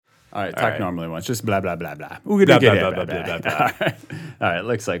All right, talk normally once. Just blah, blah, blah, blah. Blah, blah, blah, blah, blah, blah. All right,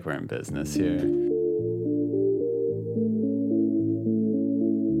 looks like we're in business here.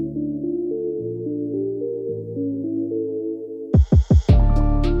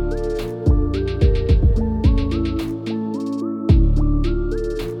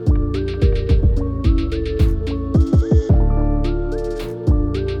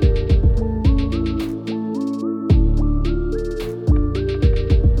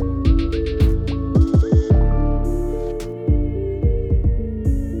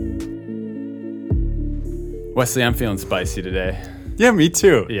 Wesley, I'm feeling spicy today. Yeah, me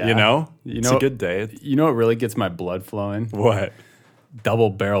too. Yeah. It's a good day. You know what really gets my blood flowing? What? Double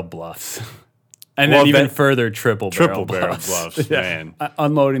barrel bluffs. And then even further, triple barrel bluffs, man.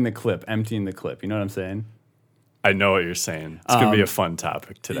 Unloading the clip, emptying the clip. You know what I'm saying? I know what you're saying. It's going to be a fun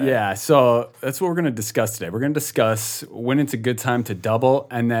topic today. Yeah, so that's what we're going to discuss today. We're going to discuss when it's a good time to double,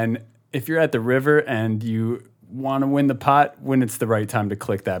 and then if you're at the river and you want to win the pot, when it's the right time to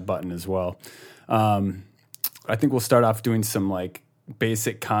click that button as well. I think we'll start off doing some like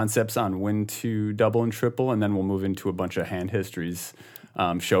basic concepts on when to double and triple, and then we'll move into a bunch of hand histories,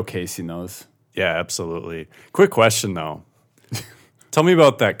 showcasing those. Yeah, absolutely. Quick question though. Tell me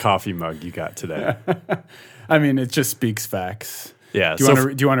about that coffee mug you got today. I mean, it just speaks facts. Yeah.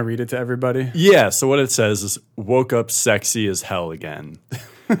 Do you want to read it to everybody? Yeah. So what it says is, woke up sexy as hell again.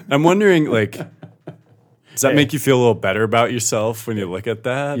 I'm wondering, like, does that make you feel a little better about yourself when you look at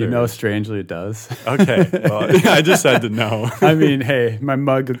that? You know, strangely it does. Okay. Well, I just had to know. I mean, hey, my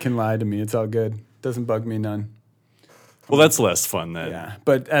mug can lie to me. It's all good. Doesn't bug me none. Well, that's less fun then. Yeah.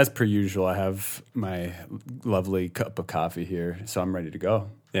 But as per usual, I have my lovely cup of coffee here, so I'm ready to go.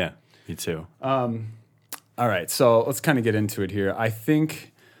 Yeah, me too. All right. So let's kind of get into it here. I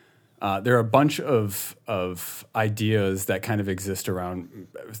think there are a bunch of ideas that kind of exist around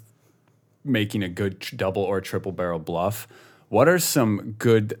making a good double or triple barrel bluff. What are some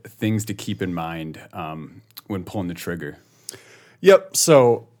good things to keep in mind when pulling the trigger? Yep.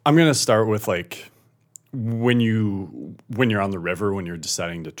 So I'm going to start with like when you're on the river, when you're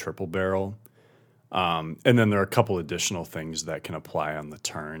deciding to triple barrel. And then there are a couple additional things that can apply on the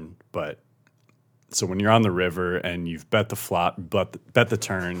turn. But so when you're on the river and you've bet the flop, bet the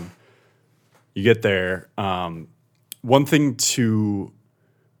turn, you get there. One thing to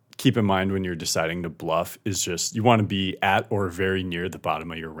keep in mind when you're deciding to bluff is just you want to be at or very near the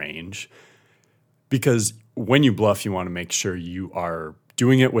bottom of your range, because when you bluff, you want to make sure you are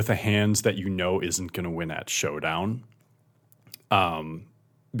doing it with a hand that you know isn't going to win at showdown.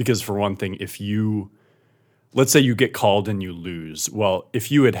 Because for one thing, let's say you get called and you lose. Well,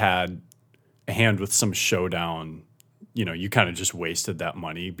 if you had a hand with some showdown, you kind of just wasted that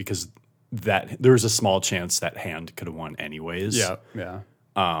money because there was a small chance that hand could have won anyways. Yeah, yeah.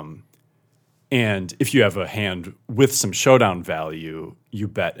 And if you have a hand with some showdown value, you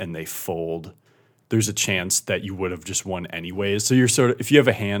bet and they fold, there's a chance that you would have just won anyways. So if you have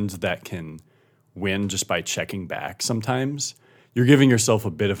a hand that can win just by checking back sometimes, you're giving yourself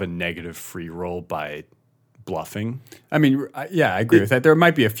a bit of a negative free roll by bluffing. I mean, yeah, I agree with that. There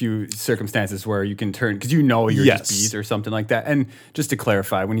might be a few circumstances where you can turn because you're just beat or something like that. And just to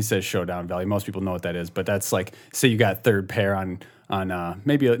clarify, when he says showdown value, most people know what that is, but that's like, say you got third pair on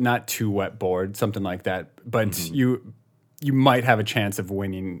maybe a not too wet board, something like that. But you might have a chance of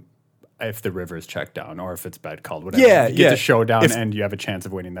winning if the river is checked down or if it's bet called, whatever. Yeah, you get to showdown and you have a chance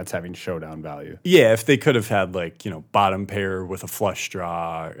of winning. That's having showdown value. Yeah, if they could have had like, bottom pair with a flush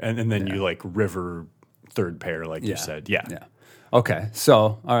draw and then you like river third pair, like you said. Yeah. Okay.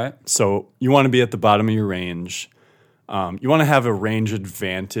 So, all right. So you want to be at the bottom of your range. You want to have a range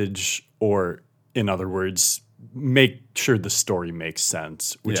advantage, or in other words, make sure the story makes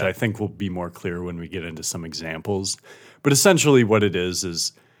sense, which I think will be more clear when we get into some examples. But essentially what it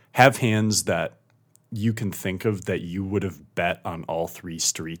is have hands that you can think of that you would have bet on all three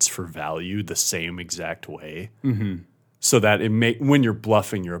streets for value the same exact way. Mm-hmm. So that when you're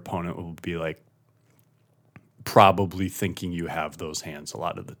bluffing, your opponent will be like probably thinking you have those hands a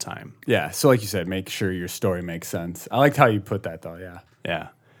lot of the time. Yeah. So like you said, make sure your story makes sense. I liked how you put that though. Yeah. Yeah.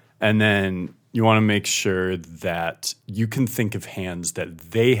 And then you want to make sure that you can think of hands that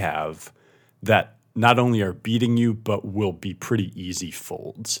they have that not only are beating you, but will be pretty easy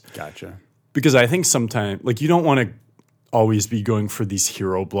folds. Gotcha. Because I think sometimes, like, you don't want to always be going for these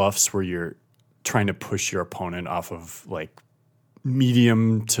hero bluffs where you're trying to push your opponent off of, like,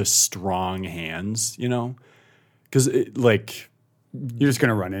 medium to strong hands, Because, you're just going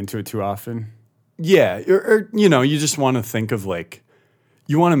to run into it too often. Yeah. Or, you just want to think of, like,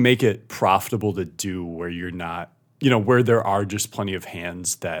 you want to make it profitable to do where you're not, where there are just plenty of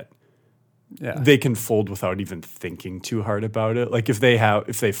hands that they can fold without even thinking too hard about it. Like if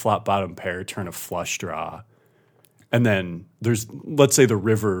they flop bottom pair, turn a flush draw, and then let's say the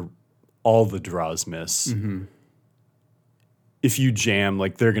river, all the draws miss. Mm-hmm. If you jam,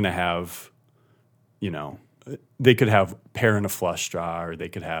 like they're going to have, they could have pair and a flush draw, or they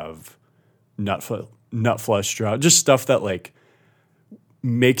could have nut flush draw, just stuff that like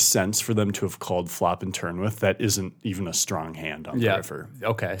makes sense for them to have called flop and turn with that isn't even a strong hand on the river.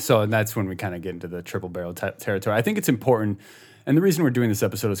 Okay, so that's when we kind of get into the triple barrel territory. I think it's important, and the reason we're doing this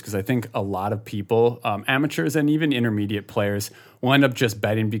episode is because I think a lot of people, amateurs and even intermediate players, will end up just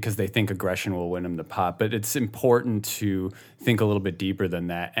betting because they think aggression will win them the pot. But it's important to think a little bit deeper than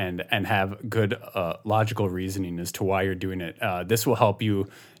that and have good logical reasoning as to why you're doing it. This will help you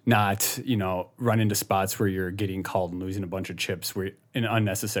not, run into spots where you're getting called and losing a bunch of chips in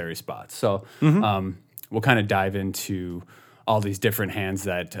unnecessary spots. So we'll kind of dive into all these different hands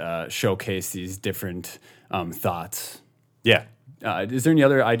that showcase these different thoughts. Yeah. Is there any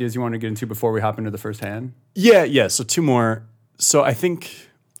other ideas you want to get into before we hop into the first hand? Yeah. So two more. So I think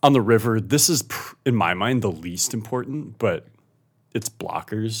on the river, this is, in my mind, the least important, but it's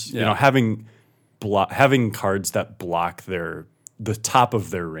blockers. Yeah. Having cards that block the top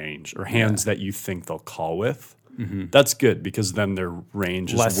of their range, or hands that you think they'll call with. Mm-hmm. That's good because then their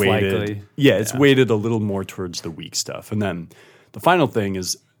range less is weighted. Likely. Yeah, it's weighted a little more towards the weak stuff. And then the final thing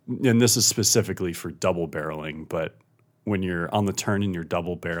is, and this is specifically for double barreling, but when you're on the turn and you're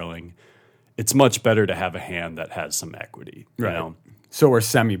double barreling, it's much better to have a hand that has some equity. Right. So we're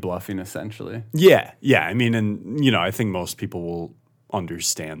semi-bluffing essentially. Yeah. I mean, and I think most people will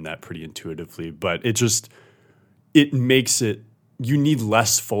understand that pretty intuitively, but it makes it, you need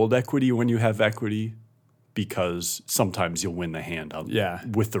less fold equity when you have equity because sometimes you'll win the hand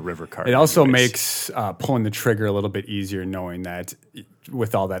with the river card. It also makes pulling the trigger a little bit easier knowing that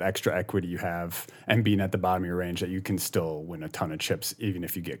with all that extra equity you have and being at the bottom of your range that you can still win a ton of chips even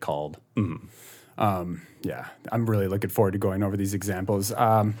if you get called. Mm-hmm. I'm really looking forward to going over these examples.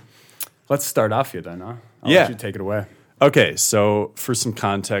 Let's start off here then, huh? I'll let you take it away. Okay, so for some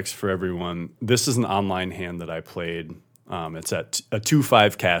context for everyone, this is an online hand that I played. It's at a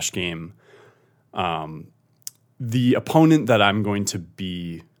 2-5 cash game. The opponent that I'm going to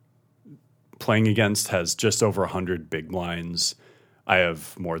be playing against has just over 100 big blinds. I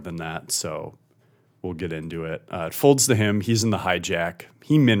have more than that, so we'll get into it. It folds to him. He's in the hijack.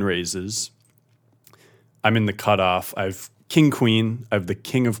 He min raises. I'm in the cutoff. I have king, queen. I have the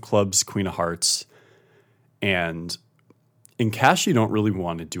king of clubs, queen of hearts. And in cash, you don't really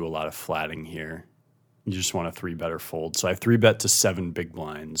want to do a lot of flatting here. You just want a 3-better fold. So I 3-bet to 7 big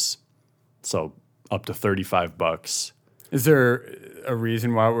blinds. So up to $35. Is there a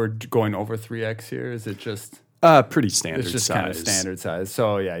reason why we're going over 3x here? Is it just pretty standard size? It's just kind of standard size.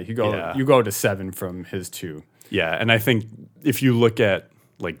 So you go to 7 from his 2. Yeah, and I think if you look at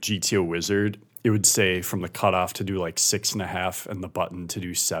like GTO Wizard, it would say from the cutoff to do like 6.5 and the button to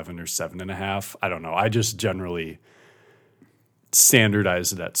do 7 or 7.5. I don't know. I just generally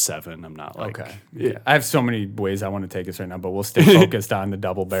standardize it at 7. I'm not like okay. Yeah. I have so many ways I want to take this right now, but we'll stay focused on the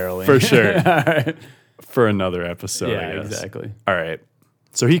double barreling for sure. All right. For another episode. Yeah, exactly. All right.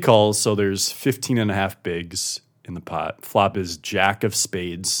 So he calls. So there's 15.5 bigs in the pot. Flop is jack of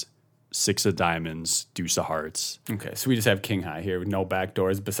spades, 6 of diamonds, deuce of hearts. Okay, so we just have king high here with no back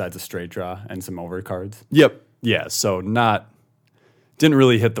doors besides a straight draw and some overcards. Yep. Yeah. So didn't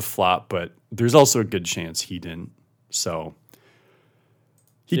really hit the flop, but there's also a good chance he didn't. So.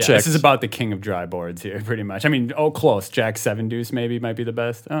 He checks. This is about the king of dry boards here, pretty much. I mean, close. Jack 7 deuce maybe might be the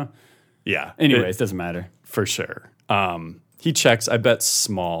best. Oh. Yeah. Anyways, doesn't matter. For sure. He checks. I bet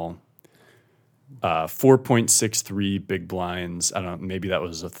small. 4.63 big blinds. I don't know. Maybe that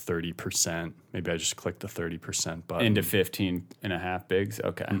was a 30%. Maybe I just clicked the 30% button. Into 15.5 bigs.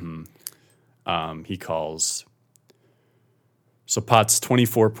 Okay. Mm-hmm. He calls. So pot's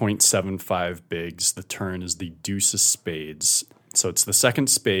 24.75 bigs. The turn is the deuce of spades. So it's the second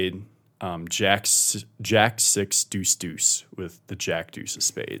spade, jack 6 deuce deuce with the jack deuce of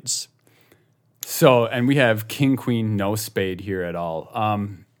spades. So, and we have king queen no spade here at all.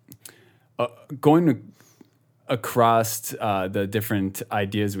 Going across the different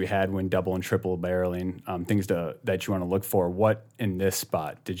ideas we had when double and triple barreling, things that you want to look for. What in this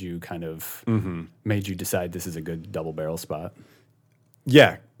spot did you kind of made you decide this is a good double barrel spot?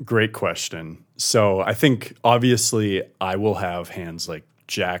 Yeah, great question. So I think obviously I will have hands like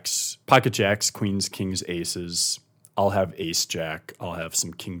jacks, pocket jacks, queens, kings, aces. I'll have ace jack. I'll have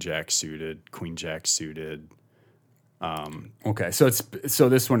some king jack suited, queen jack suited. Okay, so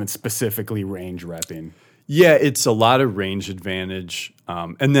this one it's specifically range repping. Yeah, it's a lot of range advantage.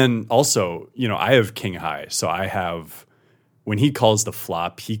 And then also, I have king high. So I have, when he calls the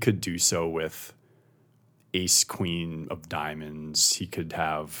flop, he could do so with ace queen of diamonds. He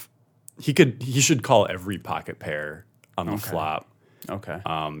should call every pocket pair on the flop. Okay.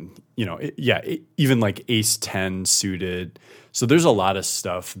 Even like ace 10 suited. So there's a lot of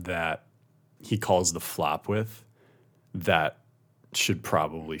stuff that he calls the flop with that should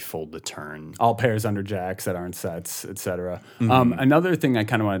probably fold the turn. All pairs under jacks that aren't sets, etc. Another thing I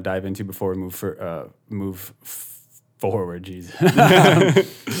kind of want to dive into before we move forward, is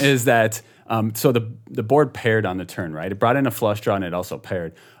that so the board paired on the turn, right? It brought in a flush draw and it also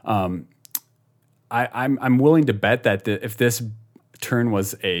paired. I'm willing to bet that if this turn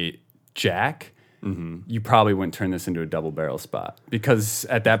was a jack, you probably wouldn't turn this into a double barrel spot, because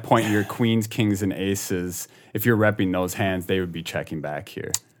at that point your queens, kings, and aces, if you're repping those hands, they would be checking back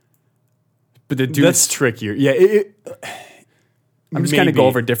here. But the deuce, that's trickier. Yeah, I'm just going to go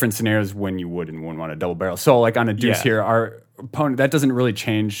over different scenarios when you would and wouldn't want a double barrel. So like on a deuce here, our opponent, that doesn't really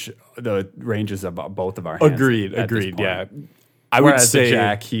change the ranges of both of our hands. Agreed. Yeah. I would say the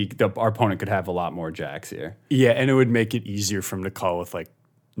jack, our opponent could have a lot more jacks here. Yeah, and it would make it easier for him to call with like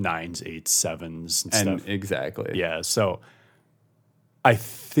 9s, 8s, 7s and stuff. Exactly. Yeah, so I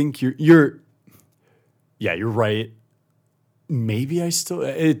think you're right. Maybe I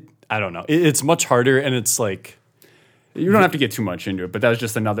don't know. It's much harder, and it's like, you don't have to get too much into it, but that was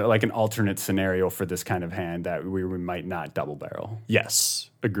just another, like an alternate scenario for this kind of hand that we might not double barrel. Yes,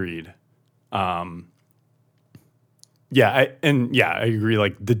 agreed. I agree.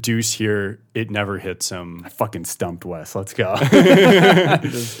 Like the deuce here, it never hits him. I fucking stumped Wes. Let's go.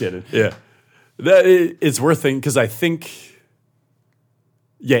 Just kidding. Yeah, it's worth thinking, because I think,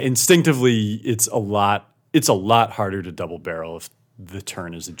 instinctively, it's a lot harder to double barrel if the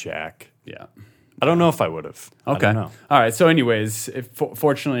turn is a jack. Yeah. I don't know if I would have. Okay. All right. So, anyways,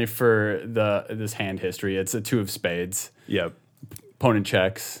 fortunately for this hand history, it's a 2 of spades. Yep. Opponent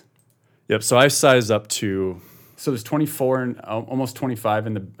checks. Yep. So I size up to. So there's 24 and almost 25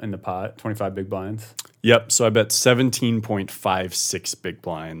 in the pot. 25 big blinds. Yep. So I bet 17.56 big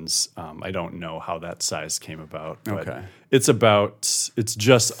blinds. I don't know how that size came about. But it's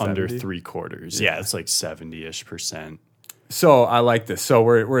just 70? Under 3/4. Yeah. It's like 70-ish%. So I like this. So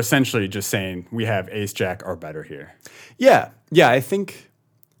we're essentially just saying we have ace jack or better here. Yeah. I think.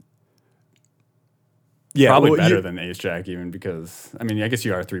 Yeah, probably better than ace jack, even, because I guess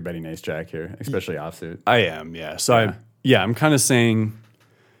you are 3-betting ace jack here, especially offsuit. I am, yeah. So I'm kind of saying,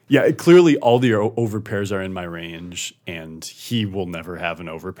 clearly all the overpairs are in my range, and he will never have an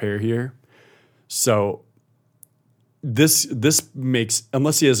overpair here. So this makes,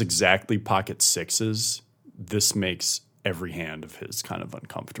 unless he has exactly pocket sixes, this makes every hand of his kind of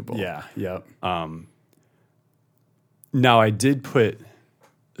uncomfortable. Yeah. Yep. Now I did put.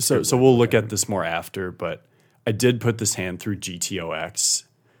 So we'll look at this more after, but I did put this hand through GTOX,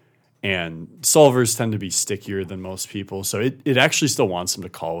 and solvers tend to be stickier than most people, so it actually still wants him to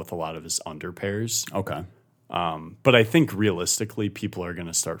call with a lot of his under pairs. Okay. But I think realistically, people are going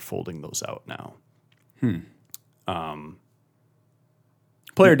to start folding those out now.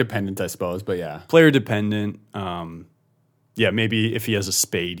 Player dependent, I suppose, but yeah. Player dependent. Maybe if he has a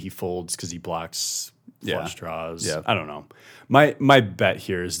spade, he folds because he blocks flush draws. Yeah. I don't know. My bet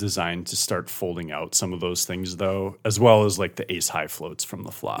here is designed to start folding out some of those things, though, as well as like the ace high floats from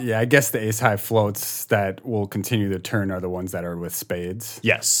the flop. Yeah, I guess the ace high floats that will continue the turn are the ones that are with spades.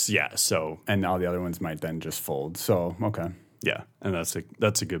 Yes, yeah. So, and all the other ones might then just fold. So, okay. Yeah, and that's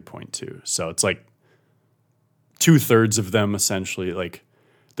a good point too. So it's like 2/3 of them essentially, like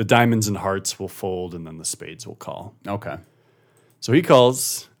the diamonds and hearts will fold, and then the spades will call. Okay. So he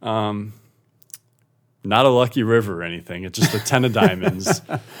calls. Not a lucky river or anything. It's just a 10 of diamonds.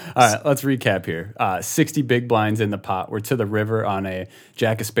 All right, let's recap here. 60 big blinds in the pot. We're to the river on a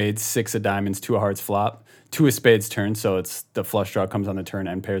jack of spades, 6 of diamonds, 2 of hearts flop, 2 of spades turn. So it's the flush draw comes on the turn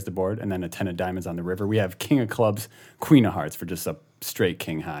and pairs the board, and then a 10 of diamonds on the river. We have king of clubs, queen of hearts for just a straight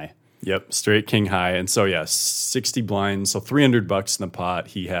king high. Yep, straight king high. And so, 60 blinds. So $300 in the pot.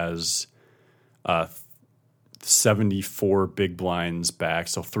 He has 74 big blinds back,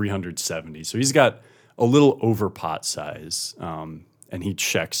 so 370. So he's got a little over pot size, and he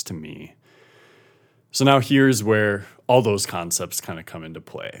checks to me. So now here's where all those concepts kind of come into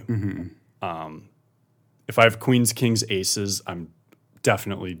play. Mm-hmm. If I have queens, kings, aces, I'm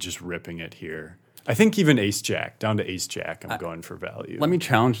definitely just ripping it here. I think even ace jack, down to ace jack, I'm going for value. Let me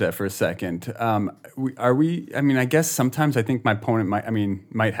challenge that for a second. I guess sometimes I think my opponent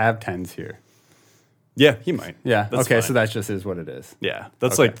might have tens here. Yeah, he might. Yeah. That's okay, fine. so that just is what it is. Yeah,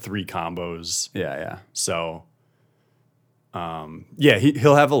 that's Okay. like 3 combos. Yeah. So, yeah,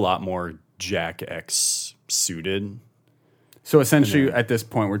 he'll have a lot more Jack X suited. So essentially, at this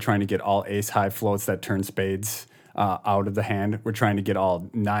point, we're trying to get all ace high floats that turn spades out of the hand. We're trying to get all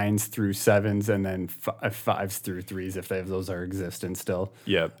 9s through 7s and then 5s through 3s if those are existent still.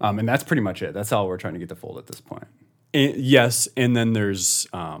 Yep. And that's pretty much it. That's all we're trying to get to fold at this point. Yes, and then there's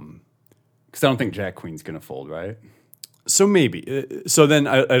Because I don't think Jack Queen's going to fold, right? so maybe. So then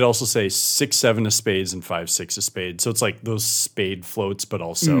I'd also say 6-7 of spades and 5-6 of spades. So it's like those spade floats, but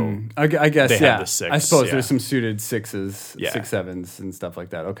also I guess, they yeah. have the 6. I suppose yeah. there's some suited 6s, Yeah. 6-7s and stuff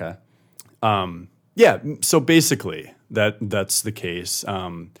like that. Okay. Yeah. So basically, that's the case. I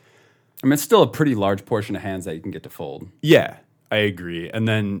mean, it's still a pretty large portion of hands that you can get to fold. Yeah, I agree. And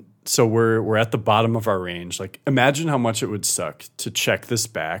then so we're at the bottom of our range. Like, imagine how much it would suck to check this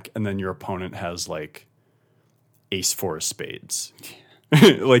back, and then your opponent has like ace 4 of spades.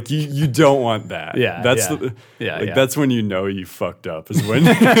 Like you don't want that. Yeah, that's yeah. that's when you know you fucked up. Is when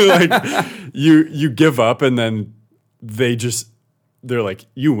like you give up, and then they're like,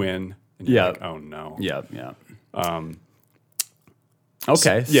 you win. And you're like, oh no. Yeah.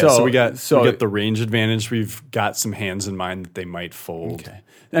 Okay. So we got the range advantage. We've got some hands in mind that they might fold. Okay.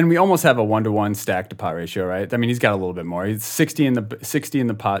 And we almost have a 1-to-1 stack to pot ratio, right? I mean, he's got a little bit more. He's 60 in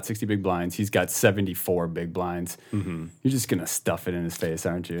the pot, 60 big blinds. He's got 74 big blinds. Mm-hmm. You're just gonna stuff it in his face,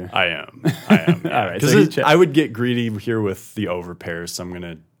 aren't you? I am. Yeah. All right. Because I would get greedy here with the overpairs, so I'm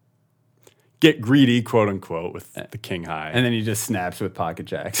gonna get greedy, quote unquote, with the king high. And then he just snaps with pocket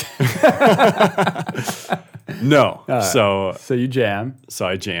jacks. No. So you jam. So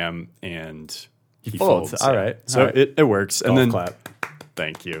I jam and he folds. folds. All yeah. right. So All right. It works. Golf and then clap.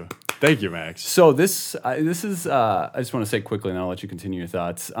 Thank you, Max. So this is I just want to say quickly, and I'll let you continue your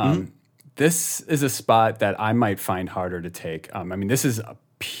thoughts. This is a spot that I might find harder to take. I mean, this is a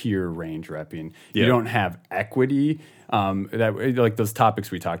pure range repping. Yeah. You don't have equity. That like those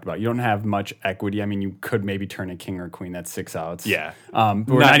topics we talked about. You don't have much equity. I mean, you could maybe turn a king or queen that's 6 outs. Yeah. But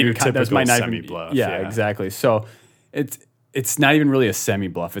we're not even typical those might not semi even bluff. Yeah, exactly. So it's not even really a semi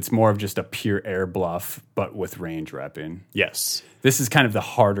bluff. It's more of just a pure air bluff, but with range repping. Yes. This is kind of the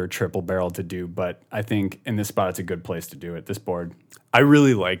harder triple barrel to do, but I think in this spot it's a good place to do it. This board. I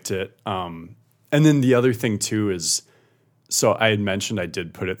really liked it. And then the other thing too is, so I had mentioned I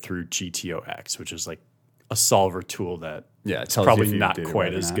did put it through GTOX, which is like a solver tool that it's probably not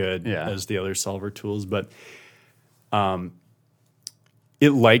quite as good Yeah. as the other solver tools, but it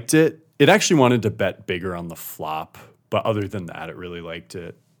liked it. It actually wanted to bet bigger on the flop, but other than that, it really liked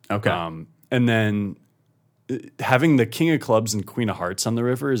it. Okay. And then having the king of clubs and queen of hearts on the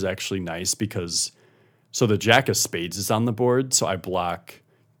river is actually nice because so the jack of spades is on the board, so I block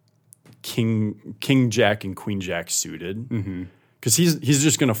king jack and queen jack suited because he's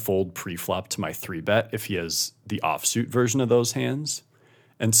just going to fold pre-flop to my 3-bet if he has the offsuit version of those hands,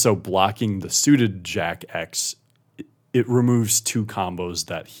 and so blocking the suited jack X, it removes 2 combos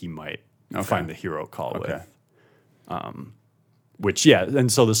that he might find the hero call with. Which and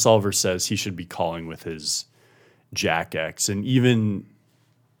so the solver says he should be calling with his jack X, and even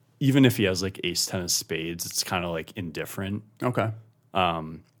if he has like ace 10 of spades, it's kind of like indifferent. Okay.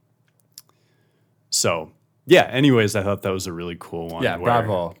 So yeah. Anyways, I thought that was a really cool one. Yeah,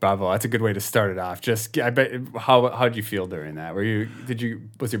 bravo. That's a good way to start it off. Just, I bet. How'd you feel during that?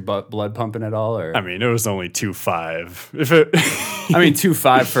 Was your blood pumping at all? Or I mean, it was only 2-5. If it, I mean,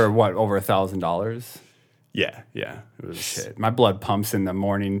 2-5 for what? Over $1,000. yeah, it was. Shit, my blood pumps in the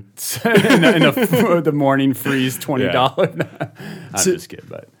morning. in the morning freeze $20. I'm just kidding,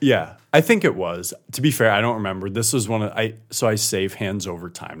 but Yeah, I think it was. To be fair, I don't remember. This was one of I save hands over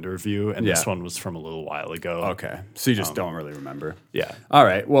time to review, and this one was from a little while ago. okay. So you just don't really remember. Yeah, All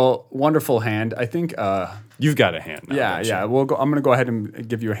right. Well, wonderful hand. I think. you've got a hand now. Yeah, don't you? yeah. I'm going to go ahead and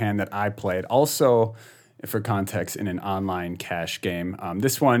give you a hand that I played. Also, for context, in an online cash game,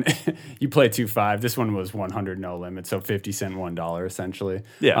 this one you play 2-5. This one was 100 no limit, so 50 cent $1 essentially.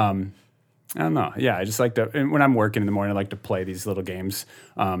 Yeah. I don't know. Yeah, I just like to. And when I'm working in the morning, I like to play these little games.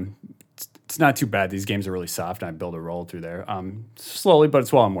 It's not too bad. These games are really soft, and I build a roll through there slowly, but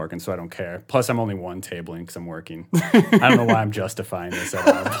it's while I'm working, so I don't care. Plus, I'm only one tabling because I'm working. I don't know why I'm justifying this at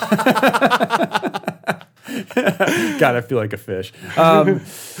all. God, I feel like a fish.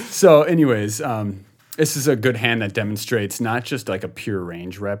 So, anyways, this is a good hand that demonstrates not just like a pure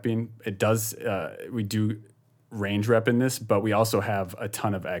range repping. It does. We do range rep in this, but we also have a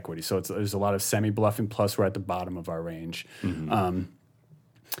ton of equity. So there's a lot of semi bluffing. Plus, we're at the bottom of our range.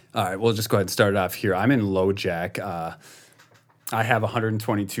 All right, we'll just go ahead and start it off here. I'm in low jack. I have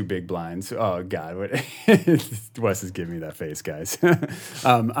 122 big blinds. Oh God, Wes is giving me that face, guys.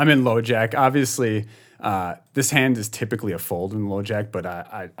 I'm in low jack. Obviously, this hand is typically a fold in low jack, but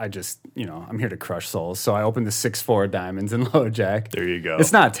I just I'm here to crush souls. So I opened the 6-4 diamonds in low jack. There you go.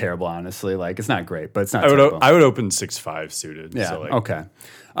 It's not terrible, honestly. Like it's not great, but it's not terrible. I would open 6-5 suited. Yeah. So Okay.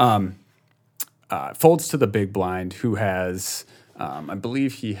 Folds to the big blind, who has. I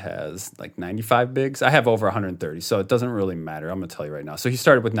believe he has like 95 bigs. I have over 130, so it doesn't really matter. I'm going to tell you right now. So he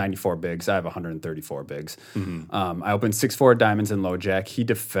started with 94 bigs. I have 134 bigs. I opened 6-4 diamonds in low jack. He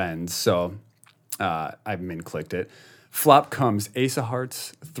defends, so I min clicked it. Flop comes ace of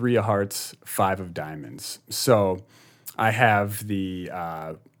hearts, 3 of hearts, 5 of diamonds. So I have the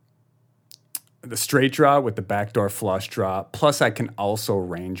straight draw with the backdoor flush draw. Plus, I can also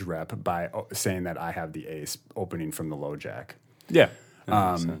range rep by saying that I have the ace opening from the low jack. Yeah,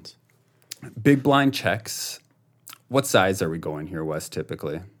 that makes sense. Big blind checks. What size are we going here, Wes,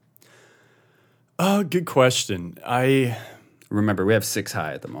 typically? Oh, good question. Remember, we have 6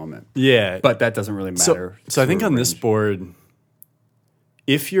 high at the moment. Yeah. But that doesn't really matter. So I think on this board,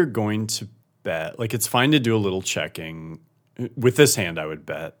 if you're going to bet, like it's fine to do a little checking. With this hand, I would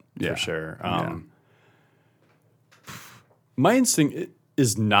bet for sure. My instinct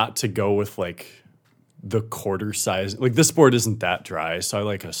is not to go with like the quarter size. Like this board isn't that dry, so I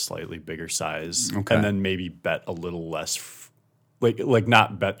like a slightly bigger size, and then maybe bet a little less, like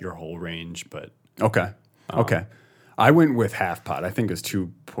not bet your whole range, but okay. I went with half pot. I think it's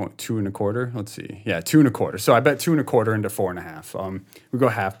 2.125. Let's see, 2.25. So I bet 2.25 into 4.5. We go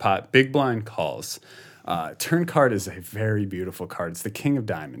half pot. Big blind calls. Turn card is a very beautiful card. It's the king of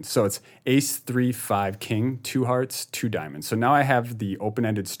diamonds. So it's ace 3 5 king, 2 hearts, 2 diamonds. So now I have the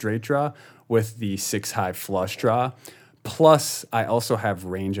open-ended straight draw with the 6 high flush draw. Plus, I also have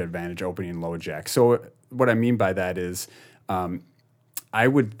range advantage opening low jack. So what I mean by that is I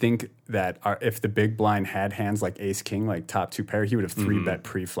would think that if the big blind had hands like ace king, like top 2 pair, he would have 3-bet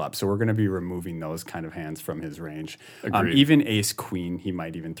pre-flop. So we're going to be removing those kind of hands from his range. Even ace queen, he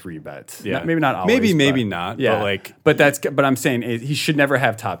might even 3-bet. Yeah. Maybe not always. Maybe not. Yeah. But I'm saying he should never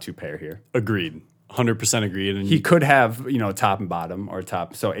have top 2 pair here. Agreed. 100% agreed. And he could have, top and bottom or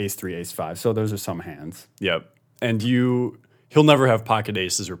top. So ace 3, ace 5. So those are some hands. Yep. And he'll never have pocket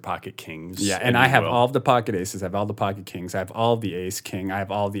aces or pocket kings. Yeah, and I have all of the pocket aces. I have all the pocket kings. I have all of the ace king. I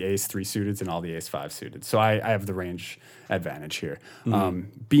have all the ace 3 suited and all the ace 5 suited. So I have the range advantage here.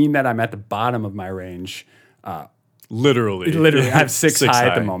 Being that I'm at the bottom of my range, literally, I have 6 high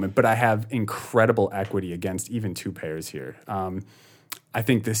at the moment, but I have incredible equity against even 2 pairs here. I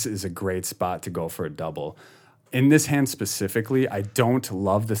think this is a great spot to go for a double. In this hand specifically, I don't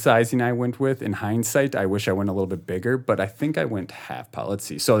love the sizing I went with. In hindsight, I wish I went a little bit bigger, but I think I went half pot. Let's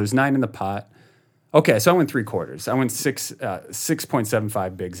see. So there's 9 in the pot. Okay, so I went 3/4. I went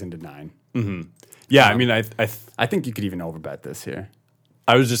 6.75 bigs into 9. Mm-hmm. Yeah, I mean, I think you could even overbet this here.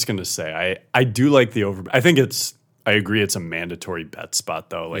 I was just gonna say I do like the over. I agree it's a mandatory bet spot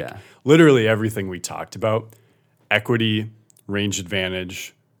though. Like literally everything we talked about, equity, range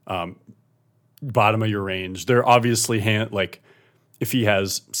advantage. Bottom of your range. They're obviously if he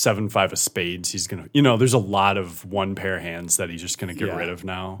has 7-5 of spades, he's gonna there's a lot of one pair hands that he's just gonna get rid of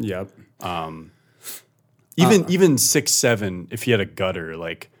now. Yep. Even 6-7, if he had a gutter,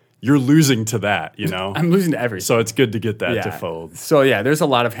 like you're losing to that, I'm losing to everything. So it's good to get that to fold. So there's a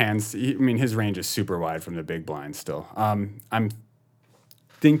lot of hands. I mean, his range is super wide from the big blind still. I'm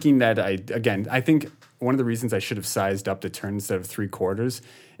thinking that I think one of the reasons I should have sized up the turn instead of 3/4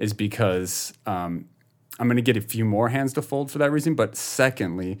 is because I'm going to get a few more hands to fold for that reason. But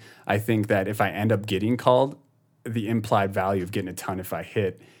secondly, I think that if I end up getting called, the implied value of getting a ton if I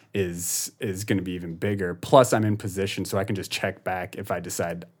hit is going to be even bigger. Plus, I'm in position, so I can just check back if I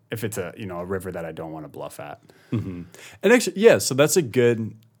decide if it's a river that I don't want to bluff at. Mm-hmm. And actually, so that's a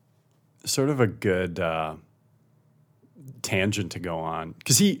good tangent to go on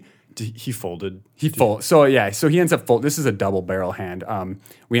because he folded. So he ends up fold. This is a double barrel hand.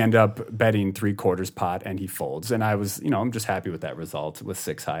 We end up betting 3/4 pot, and he folds. And I was, I'm just happy with that result with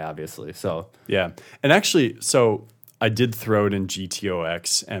 6 high, obviously. So yeah, and actually, so I did throw it in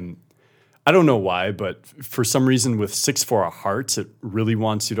GTOX, and I don't know why, but for some reason with 6-4 of hearts, it really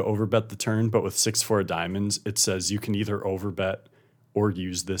wants you to overbet the turn. But with 6-4 of diamonds, it says you can either overbet or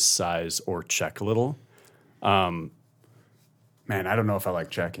use this size or check a little. Man, I don't know if I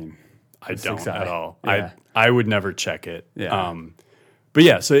like checking. I don't at all. Yeah. I would never check it. Yeah. But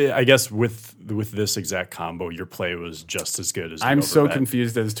yeah, so I guess with this exact combo, your play was just as good as I'm so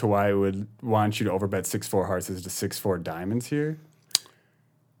confused as to why I would want you to overbet 6-4 hearts as to 6-4 diamonds here.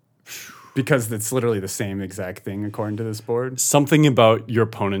 because it's literally the same exact thing according to this board. Something about your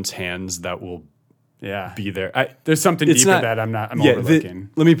opponent's hands that will Yeah. be there. There's something It's deeper not- that I'm Yeah, overlooking.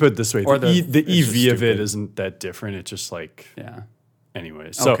 let me put it this way. Or The it's just EV of it stupid. isn't that different. It's just like, Yeah.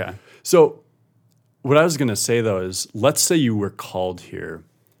 anyway. So, Okay. so what I was going to say, though, is let's say you were called here.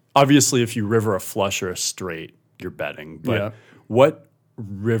 Obviously, if you river a flush or a straight, you're betting. But Yeah. what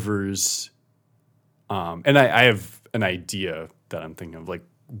rivers, and I have an idea that I'm thinking of, like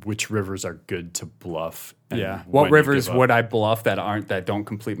which rivers are good to bluff. And Yeah. when What you rivers give up. would I bluff that don't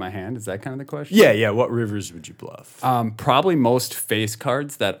complete my hand? Is that kind of the question? Yeah. What rivers would you bluff? Probably most face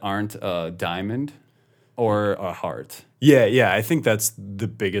cards that aren't a diamond or a heart. Yeah. I think that's the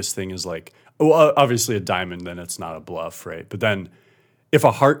biggest thing is like, well, obviously a diamond, then it's not a bluff, right? But then if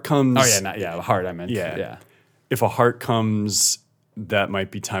a heart comes. Oh, yeah, a heart I meant. Yeah. If a heart comes, that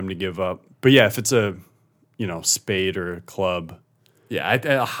might be time to give up. But yeah, if it's a, spade or a club. Yeah,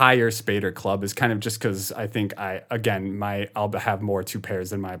 a higher spade or club is kind of just because I think I'll have more two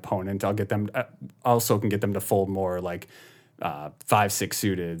pairs than my opponent. I'll get them, also can get them to fold more like 5-6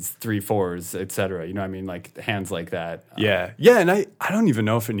 suited, 3-4s, etc. You know what I mean? Like hands like that. Yeah, and I don't even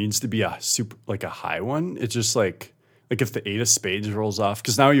know if it needs to be a super like a high one. It's just like if the 8 of spades rolls off,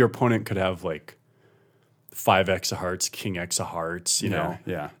 because now your opponent could have like 5x of hearts, king x of hearts. You know.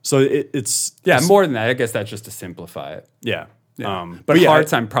 Yeah. So it's More than that. I guess that's just to simplify it. Yeah. But yeah,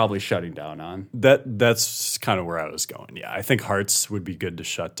 hearts, I'm probably shutting down on. that's kind of where I was going. Yeah, I think hearts would be good to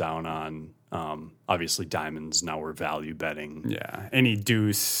shut down on. Obviously, diamonds, now we're value betting. Yeah. Any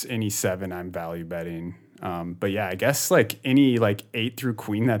deuce, any 7, I'm value betting. But yeah, I guess like any like 8 through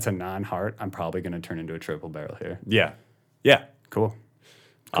queen that's a non-heart, I'm probably going to turn into a triple barrel here. Yeah. Cool.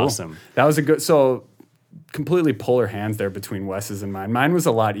 Awesome. That was a good. So completely polar hands there between Wes's and mine. Mine was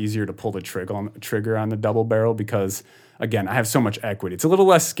a lot easier to pull the trigger on the double barrel because, again, I have so much equity. It's a little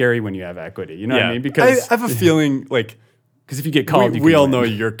less scary when you have equity. You know what I mean? Because I have a feeling like. Because if you get called, we all know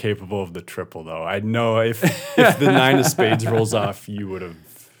you're capable of the triple, though. I know if the 9 of spades rolls off, you would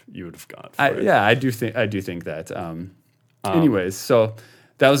have gone for it. Yeah, I do think that. Anyways, so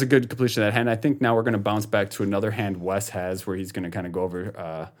that was a good completion of that hand. I think now we're going to bounce back to another hand Wes has where he's going to kind of go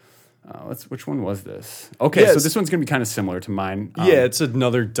over. Which one was this? Okay, so this one's going to be kind of similar to mine. It's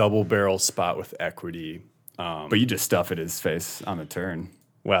another double barrel spot with equity. But you just stuff it his face on the turn.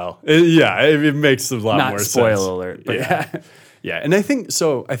 Well, it makes a lot more sense. Not spoiler alert, but yeah. And I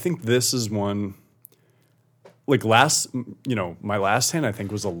think this is one, like my last hand I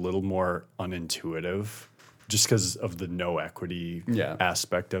think was a little more unintuitive just because of the no equity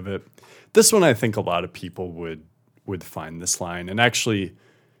aspect of it. This one I think a lot of people would find this line. And actually,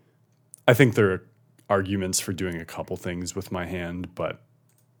 I think there are arguments for doing a couple things with my hand. But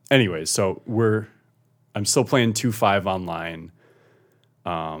anyway, so I'm still playing 2-5 online.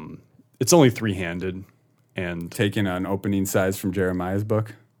 It's only 3-handed and taking an opening size from Jeremiah's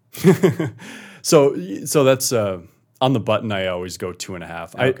book. so that's on the button I always go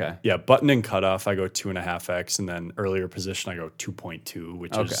 2.5. Okay. Button and cutoff I go 2.5x, and then earlier position I go 2.2,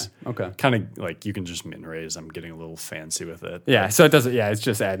 which is kind of like you can just min raise. I'm getting a little fancy with it. Yeah, so it doesn't. Yeah, it's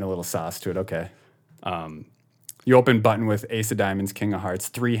just adding a little sauce to it. Okay. You open button with ace of diamonds, king of hearts,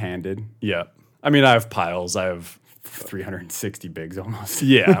 3-handed. Yeah, I mean I have piles. I have 360 bigs almost.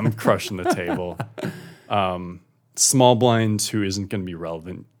 Yeah, I'm crushing the table. Small blind who isn't going to be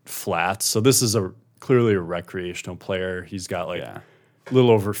relevant flats. So this is clearly a recreational player. He's got like a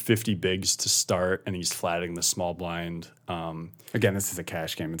little over 50 bigs to start, and he's flatting the small blind. Again, this is a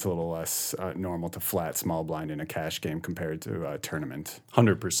cash game. It's a little less normal to flat small blind in a cash game compared to a tournament.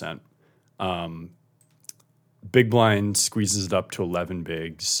 100%. Big blind squeezes it up to 11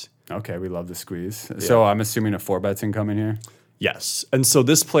 bigs. Okay, we love the squeeze. Yeah. So I'm assuming a 4-bet's incoming here? Yes. And so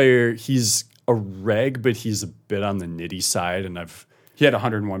this player, he's a reg, but he's a bit on the nitty side, and he had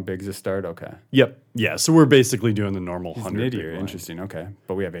 101 bigs to start. Okay. Yep. Yeah. So we're basically doing the normal 100. Nittier. Interesting. Okay.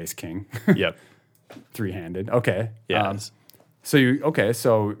 But we have ace king. Yep. 3-handed. Okay. Yeah.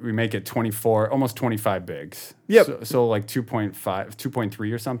 So we make it 24, almost 25 bigs. Yep. So like 2.5,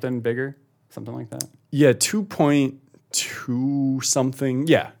 2.3 or something bigger, something like that. Yeah. 2.2 something.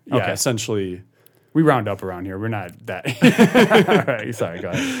 Yeah. Okay. Essentially. We round up around here. We're not that. All right. Sorry. Go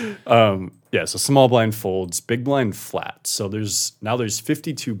ahead. So small blind folds, big blind flat. So there's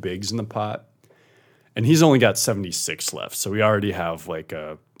 52 bigs in the pot, and he's only got 76 left. So we already have like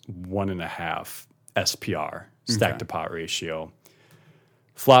a 1.5 SPR, stack to pot ratio.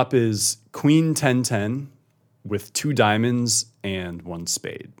 Flop is queen 10-10 with 2 diamonds and 1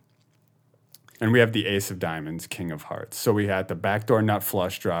 spade. And we have the ace of diamonds, king of hearts. So we had the backdoor nut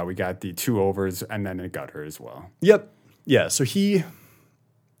flush draw. We got the 2 overs and then a gutter as well. Yep. Yeah. So he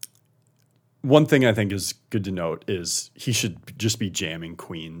one thing I think is good to note is he should just be jamming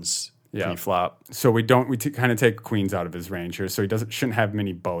queens pre-flop. So we kind of take queens out of his range here. So he shouldn't have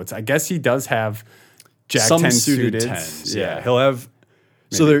many boats. I guess he does have Jack Some 10 suited suited. tens. Yeah. He'll have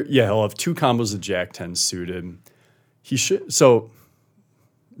he'll have 2 combos of Jack 10 suited. He should. So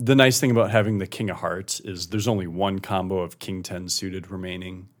the nice thing about having the King of Hearts is there's only one combo of King 10 suited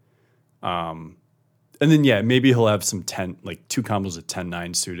remaining. And then maybe he'll have some 10, like 2 combos of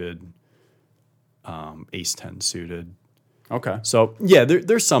 10-9 suited, Ace 10 suited. Okay. So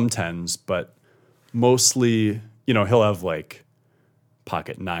there's some 10s, but mostly, he'll have like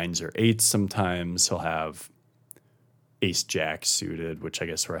pocket 9s or 8s sometimes. He'll have Ace Jack suited, which I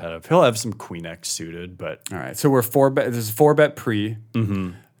guess we're ahead of. He'll have some Queen X suited, but all right. So we're 4-bet. This is 4-bet pre.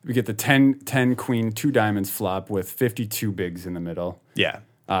 Mm-hmm. We get the 10 Queen 2 diamonds flop with 52 bigs in the middle. Yeah.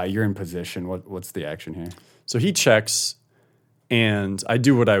 You're in position. What's the action here? So he checks, and I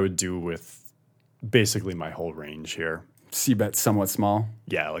do what I would do with basically my whole range here. C-bet somewhat small.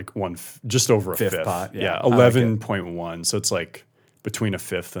 Yeah, like just over a fifth pot. Yeah, 11.1. So it's like between a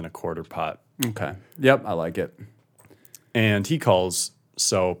fifth and a quarter pot. Okay. Yep, I like it. And he calls,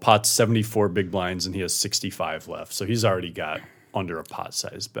 so pot's 74 big blinds, and he has 65 left. So he's already got under a pot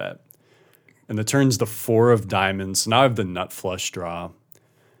size bet. And the turn's the 4 of diamonds. So now I have the nut flush draw.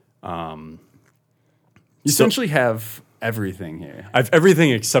 You essentially have everything here. I have everything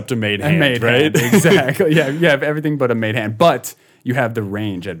except a made hand, right? Exactly. Yeah, you have everything but a made hand, but you have the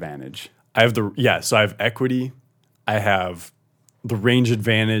range advantage. So I have equity. I have the range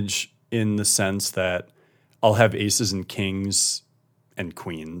advantage in the sense that I'll have aces and kings and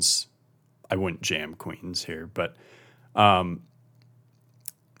queens. I wouldn't jam queens here, but I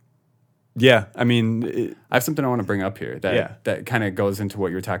have something I want to bring up here that kind of goes into what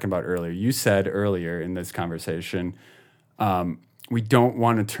you were talking about earlier. You said earlier in this conversation, we don't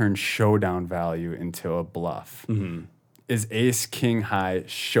want to turn showdown value into a bluff. Mm-hmm. Is ace king high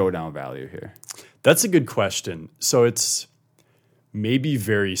showdown value here? That's a good question. So it's maybe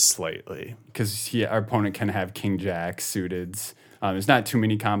very slightly. Because our opponent can have king jack suiteds. There's not too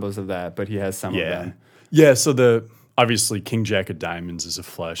many combos of that, but he has some of them. Yeah, so obviously king jack of diamonds is a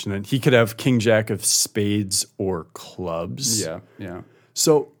flush, and then he could have king jack of spades or clubs. Yeah.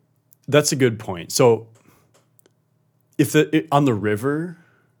 So that's a good point. So if on the river,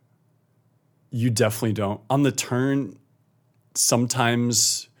 you definitely don't. On the turn,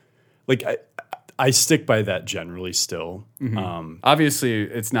 sometimes, like I stick by that generally still. Mm-hmm. Obviously,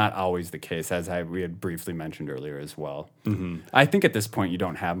 it's not always the case, as we had briefly mentioned earlier as well. Mm-hmm. I think at this point you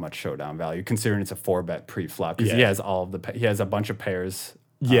don't have much showdown value, considering it's a 4-bet pre-flop, because he has he has a bunch of pairs.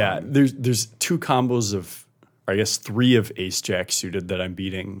 Yeah, there's 2 combos of, or I guess 3 of ace jack suited that I'm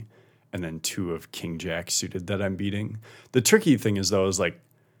beating, and then 2 of king jack suited that I'm beating. The tricky thing is though, is like,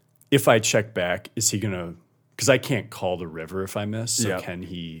 if I check back, is he gonna? Because I can't call the river if I miss. So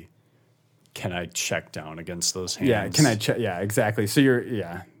can I check down against those hands? Yeah, can I check? Yeah, exactly. So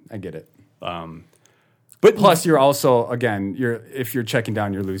I get it. But plus, you're also, again, if you're checking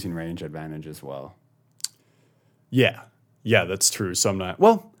down, you're losing range advantage as well. Yeah, that's true. So I'm not.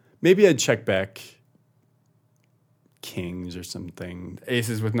 Well, maybe I'd check back kings or something.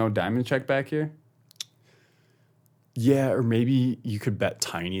 Aces with no diamond check back here. Yeah, or maybe you could bet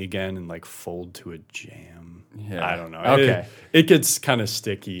tiny again and like fold to a jam. Yeah. I don't know. Okay. It gets kind of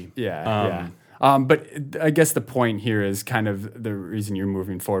sticky. Yeah. But I guess the point here is kind of the reason you're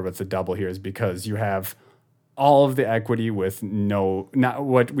moving forward with the double here is because you have all of the equity with not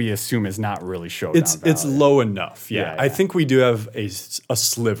what we assume is not really showdown value. It's low enough. Yeah. I think we do have a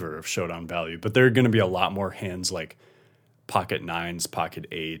sliver of showdown value, but there are going to be a lot more hands like pocket 9s, pocket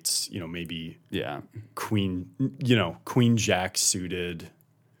 8s, maybe queen jack suited,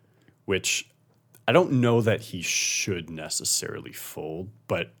 which I don't know that he should necessarily fold,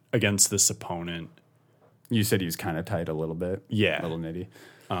 but against this opponent, you said he was kind of tight a little bit. Yeah. A little nitty.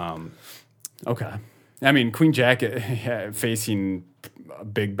 Okay. I mean, queen jack facing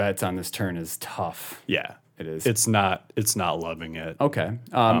big bets on this turn is tough. Yeah. It is. It's not loving it. Okay.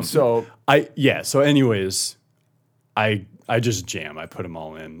 So anyways, I just jam. I put them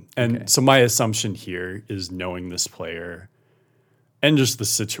all in. And so my assumption here is, knowing this player and just the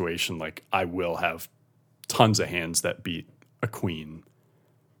situation, like I will have tons of hands that beat a queen.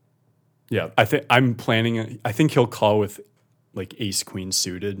 Yeah. I think he'll call with like ace queen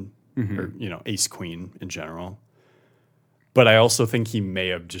suited, or ace queen in general. But I also think he may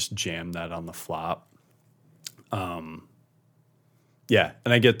have just jammed that on the flop. And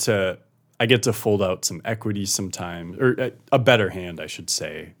I get to fold out some equity sometimes, or a better hand, I should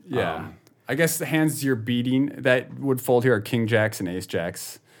say. Yeah. I guess the hands you're beating that would fold here are king jacks and ace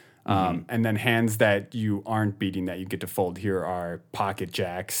jacks. And then hands that you aren't beating that you get to fold here are pocket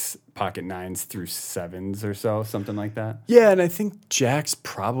jacks, pocket nines through sevens or so, something like that. Yeah, and I think jacks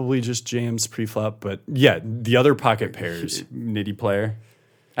probably just jams preflop, but yeah, the other pocket pairs. Nitty player.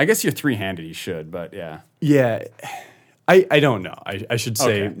 I guess you're three-handed, you should, but yeah. Yeah, I don't know. I should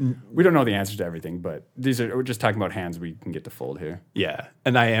say. Okay. We don't know the answers to everything, but we're just talking about hands we can get to fold here. Yeah,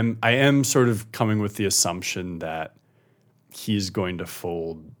 and I am sort of coming with the assumption that he's going to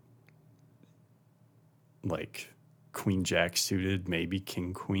fold like queen jack suited, maybe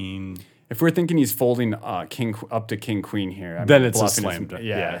king queen. If we're thinking he's folding king up to king queen here, then it's a slam dunk.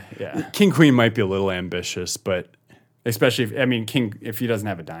 Yeah. King queen might be a little ambitious, but especially if he doesn't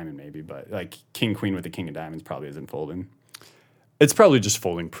have a diamond, maybe. But like king queen with the king of diamonds probably isn't folding. It's probably just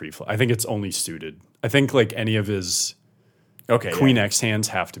folding pre-flop. I think it's only suited. I think like any of his queen X hands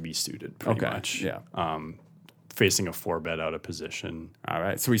have to be suited pretty much. Yeah. Facing a 4-bet out of position. All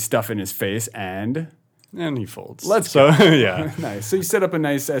right. So we stuff in his face and he folds. Let's go. Yeah. Nice. So you set up a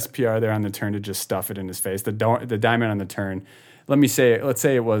nice SPR there on the turn to just stuff it in his face. The diamond on the turn. Let's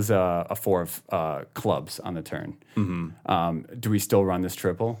say it was a 4 of clubs on the turn. Mm-hmm. Do we still run this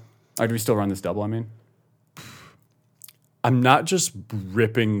triple? Or do we still run this double, I mean? I'm not just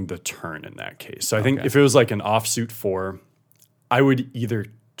ripping the turn in that case. So I think if it was like an offsuit 4, I would either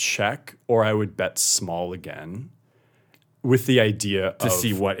check or I would bet small again with the idea to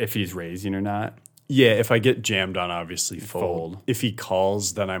see if he's raising or not. Yeah, if I get jammed on, obviously fold. If he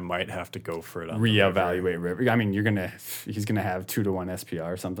calls, then I might have to go for it. Reevaluate river. I mean, he's gonna have 2-1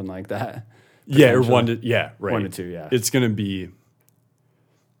 SPR or something like that. Yeah, or 1 to right. 1 to 2. Yeah, it's gonna be.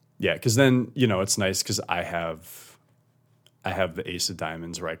 Yeah, because then it's nice because I have the ace of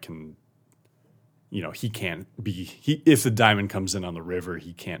diamonds where I can. He can't be. If the diamond comes in on the river,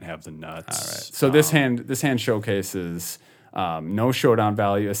 he can't have the nuts. All right. So this hand showcases. No showdown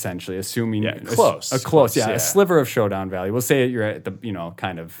value, essentially, assuming close. A sliver of showdown value. We'll say you're at the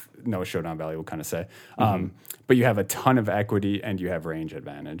kind of no showdown value. We'll kind of say, but you have a ton of equity and you have range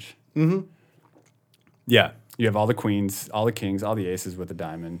advantage. Mm-hmm. Yeah, you have all the queens, all the kings, all the aces with the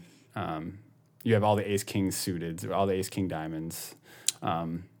diamond. You have all the ace kings suited, all the ace king diamonds.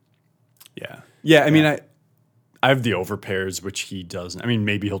 Yeah. I mean, I have the overpairs, which he doesn't. I mean,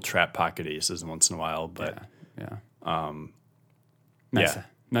 maybe he'll trap pocket aces once in a while, but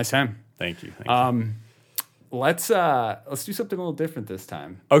Nice hand. Thank you. Let's do something a little different this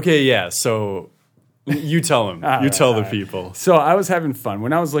time. Okay, yeah. So you tell him. Tell the people. So I was having fun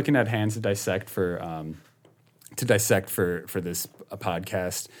when I was looking at hands to dissect for this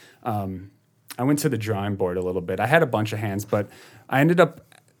podcast. I went to the drawing board a little bit. I had a bunch of hands, but I ended up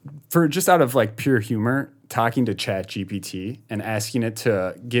just out of like pure humor talking to ChatGPT and asking it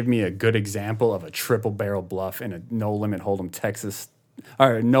to give me a good example of a triple barrel bluff in a no limit Texas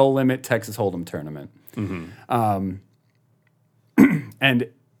Hold'em tournament. Mm-hmm. And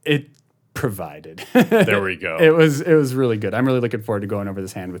it provided. There we go. It was really good. I'm really looking forward to going over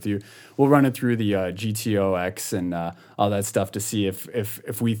this hand with you. We'll run it through the GTOX and all that stuff to see if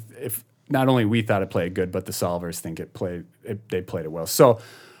not only we thought it played good, but the solvers think they played it well. So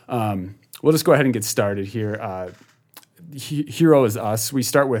we'll just go ahead and get started here. Hero is us. We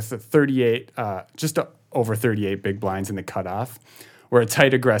start with 38, just over 38 big blinds in the cutoff. We're a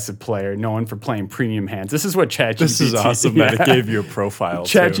tight, aggressive player known for playing premium hands. This is what ChatGPT... This is awesome that it gave you a profile,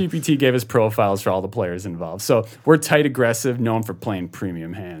 ChatGPT gave us profiles for all the players involved. So we're tight, aggressive, known for playing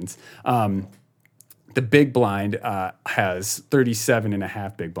premium hands. The big blind has 37 and a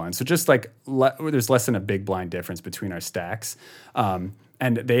half big blinds. So just like there's less than a big blind difference between our stacks.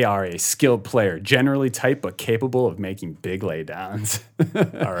 And they are a skilled player, generally tight, but capable of making big laydowns.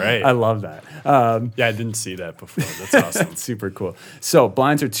 All right. I love that. Yeah, I didn't see that before. That's awesome. Super cool. So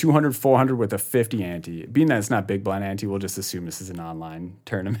blinds are 200, 400 with a 50 ante. Being that it's not big blind ante, we'll just assume this is an online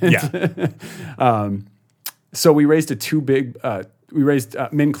tournament. Yeah. So we raised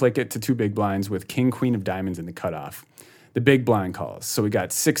min click it to 2 big blinds with king, queen of diamonds in the cutoff. The big blind calls. So we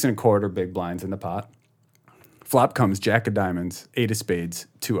got 6 1/4 big blinds in the pot. Flop comes jack of diamonds, 8 of spades,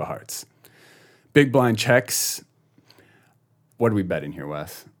 2 of hearts. Big blind checks. What are we betting here,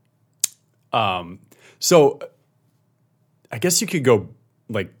 Wes? So I guess you could go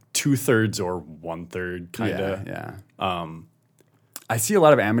like 2/3 or 1/3 kind of. Yeah. I see a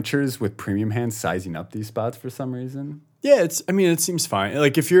lot of amateurs with premium hands sizing up these spots for some reason. Yeah, it seems fine.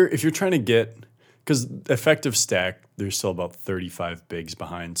 Like if you're trying to get, because effective stack, there's still about 35 bigs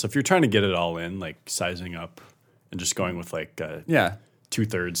behind. So if you're trying to get it all in, like sizing up and just going with like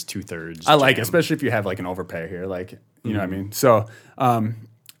 2/3. I like it, especially if you have like an overpair here, like you know what I mean. So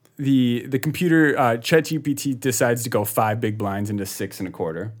the computer ChatGPT decides to go 5 big blinds into 6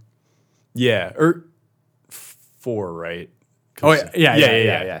 1/4. Yeah, or 4, right? Oh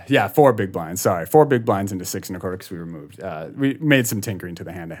yeah. 4 big blinds. Sorry, 4 big blinds into 6 1/4 because we removed. We made some tinkering to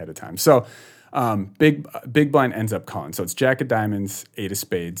the hand ahead of time. So big blind ends up calling. So it's jack of diamonds, 8 of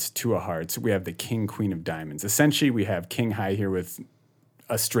spades, 2 of hearts. We have the king, queen of diamonds. Essentially, we have king high here with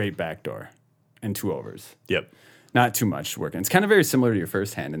a straight backdoor and 2 overs. Yep. Not too much working. It's kind of very similar to your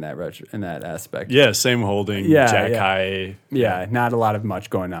first hand in that aspect. Yeah, same holding. Jack high. Yeah, not a lot of much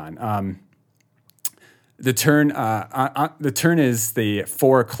going on. The turn is the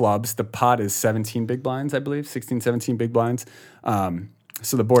 4 clubs. The pot is 17 big blinds, I believe, 16, 17 big blinds.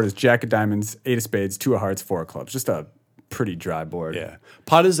 So the board is jack of diamonds, 8 of spades, 2 of hearts, 4 of clubs. Just a pretty dry board. Yeah.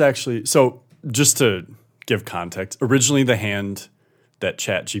 Pot is actually, so just to give context, originally the hand that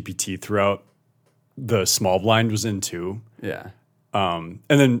ChatGPT threw out, the small blind was in 2. Yeah. And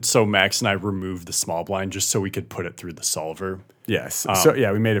then so Max and I removed the small blind just so we could put it through the solver. Yes. So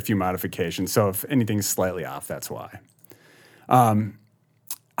yeah, we made a few modifications. So if anything's slightly off, that's why. I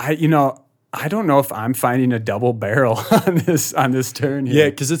don't know if I'm finding a double barrel on this turn here. Yeah,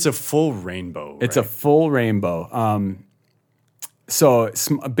 because it's a full rainbow. It's a full rainbow. So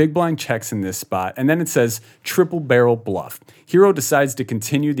a big blind checks in this spot, and then it says triple barrel bluff. Hero decides to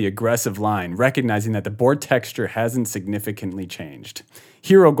continue the aggressive line, recognizing that the board texture hasn't significantly changed.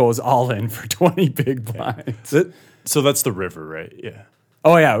 Hero goes all in for 20 big blinds. So that's the river, right? Yeah.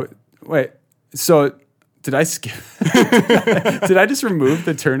 Oh, yeah. Wait. So did I skip? Did I just remove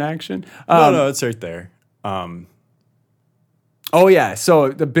the turn action? No, it's right there. Oh, yeah. So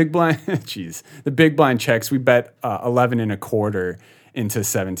the big blind, the big blind checks. We bet 11 1/4 into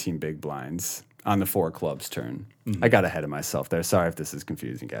 17 big blinds on the 4 clubs turn. I got ahead of myself there. Sorry if this is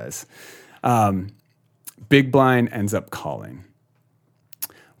confusing, guys. Big blind ends up calling.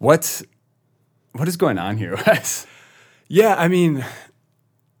 What is going on here, Wes? Yeah, I mean,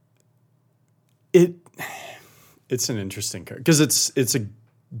 it's an interesting card because it's a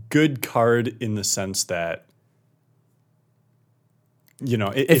good card in the sense that, you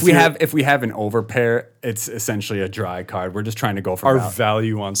know, if we have an overpair, it's essentially a dry card. We're just trying to go for our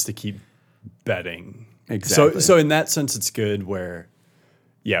value wants to keep betting. Exactly. So in that sense, it's good where,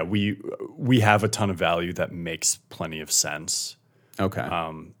 yeah, we have a ton of value that makes plenty of sense. Okay.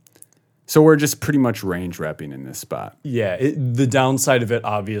 So we're just pretty much range repping in this spot. Yeah. The downside of it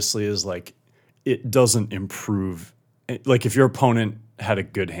obviously is like it doesn't improve. Like if your opponent had a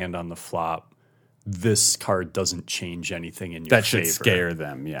good hand on the flop, this card doesn't change anything in your favor. That should scare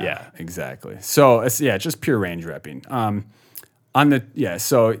them. Yeah, exactly. So it's just pure range repping.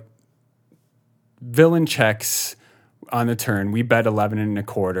 So villain checks on the turn. We bet 11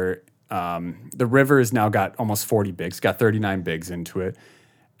 1/4. The river has now got almost 40 bigs, got 39 bigs into it.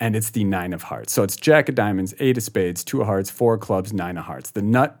 And it's the 9 of hearts. So it's jack of diamonds, 8 of spades, 2 of hearts, 4 of clubs, 9 of hearts. The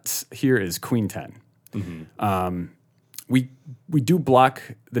nuts here is queen 10. Mm-hmm. We do block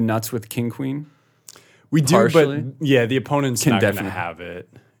the nuts with king queen. We do, partially. But yeah, the opponent's not going to have it.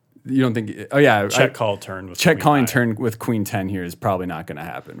 You don't think? Oh yeah, check call turn with check queen calling 9. Turn with queen 10 here is probably not going to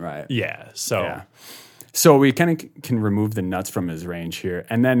happen, right? Yeah. So we kind of can remove the nuts from his range here,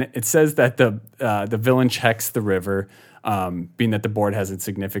 and then it says that the villain checks the river, being that the board hasn't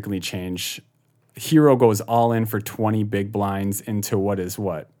significantly changed. Hero goes all in for 20 big blinds into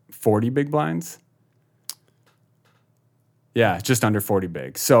 40 big blinds. Yeah, just under 40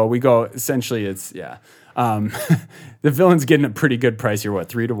 big. So we go, essentially it's, the villain's getting a pretty good price here.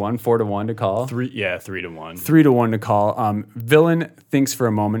 3 to 1, 4 to 1 to call? 3 to 1. 3 to 1 to call. Villain thinks for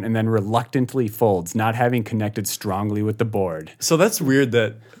a moment and then reluctantly folds, not having connected strongly with the board. So that's weird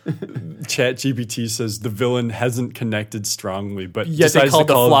that ChatGPT says the villain hasn't connected strongly, but yes, they called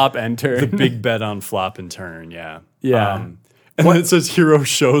the flop and turn. The big bet on flop and turn, yeah. Yeah. And then it says hero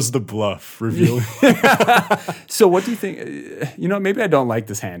shows the bluff, revealing. So what do you think? Maybe I don't like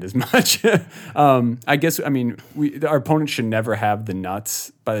this hand as much. I guess, our opponent should never have the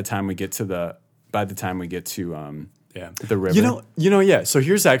nuts by the time we get to the river. Yeah. So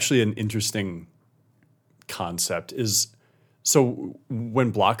here's actually an interesting concept so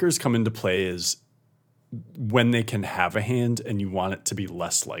when blockers come into play is when they can have a hand and you want it to be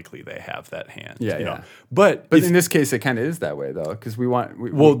less likely they have that hand. Yeah. But in this case, it kind of is that way though, because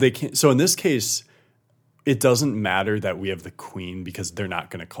they can't. So in this case, it doesn't matter that we have the queen because they're not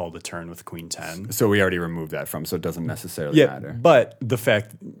going to call the turn with queen 10. So we already removed that so it doesn't necessarily matter. But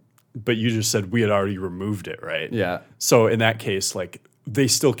you just said we had already removed it, right? Yeah. So in that case, like they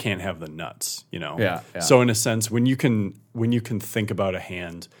still can't have the nuts, Yeah. So in a sense, when you can think about a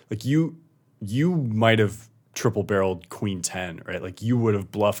hand, like you might have triple barreled queen 10, right? Like you would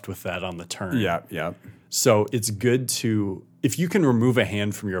have bluffed with that on the turn. Yeah. So it's good to if you can remove a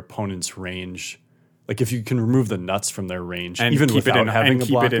hand from your opponent's range, like if you can remove the nuts from their range, And even keep without it in, having and a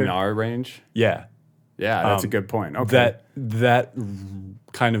keep blocker, it in our range. yeah, Yeah, that's a good point. Okay. that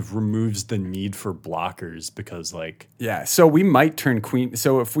kind of removes the need for blockers because like Yeah, so we might turn queen.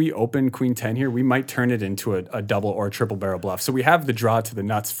 So if we open queen 10 here, we might turn it into a double or triple barrel bluff. So we have the draw to the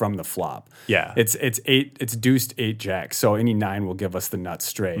nuts from the flop. Yeah. it's deuced 8 jack. So any 9 will give us the nuts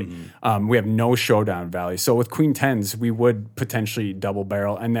straight. We have no showdown value. So with queen 10s, we would potentially double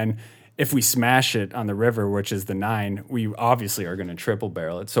barrel, and then if we smash it on the river, which is the 9, we obviously are going to triple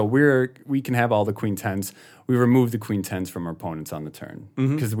barrel it. So we can have all the queen 10s. We remove the queen 10s from our opponents on the turn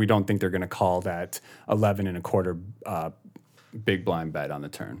because we don't think they're going to call that 11 and a quarter big blind bet on the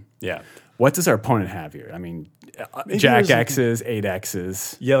turn. yeah. What does our opponent have here? I mean, jack X's, 8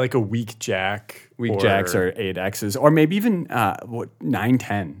 X's. Yeah, like a weak jack. Weak jacks are 8 X's, or maybe even 9,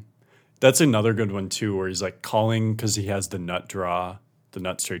 10. That's another good one too, where he's like calling because he has the nut draw, the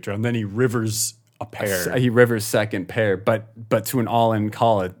nut straight draw, and then he rivers a pair. He rivers second pair, but to an all-in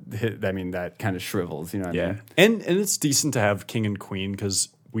call, I mean, that kind of shrivels. You know what I mean? And it's decent to have king and queen because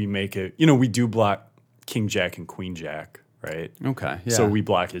we make it. You know, we do block king jack and queen jack, right? Okay. Yeah. So we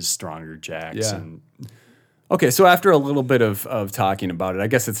block his stronger jacks. Yeah. And Okay, so after a little bit of talking about it, I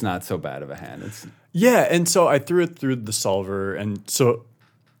guess it's not so bad of a hand. It's yeah, and so I threw it through the solver, and so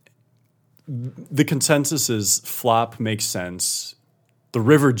the consensus is flop makes sense. The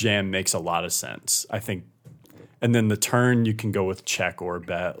river jam makes a lot of sense, I think. And then the turn, you can go with check or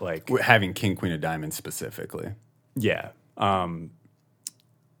bet. Like having king, queen of diamonds specifically. yeah.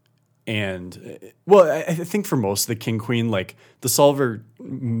 And well, I think for most of the king, queen, like the solver,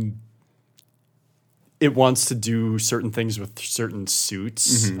 it wants to do certain things with certain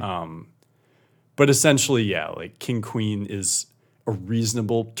suits. But essentially, yeah, like king, queen is a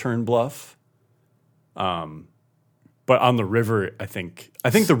reasonable turn bluff. But on the river, I think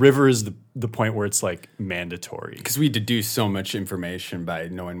the river is the point where it's like mandatory. Because we deduce so much information by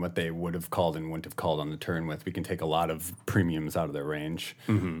knowing what they would have called and wouldn't have called on the turn with. We can take a lot of premiums out of their range.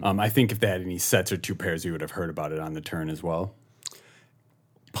 I think if they had any sets or 2 pairs, we would have heard about it on the turn as well.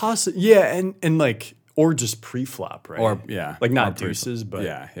 Yeah, and like, or just pre-flop, right? Or, yeah. Like not or deuces, but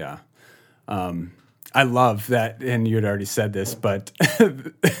Yeah. I love that, and you had already said this, but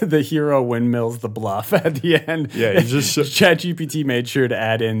the hero windmills the bluff at the end. Yeah, you just ChatGPT made sure to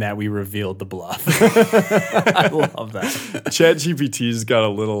add in that we revealed the bluff. I love that. ChatGPT's got a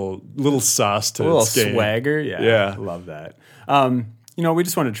little sauce to A little its game. swagger. Yeah. Yeah. I love that. We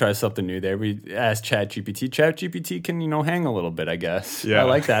just want to try something new there. We asked ChatGPT. ChatGPT can, hang a little bit, I guess. Yeah. I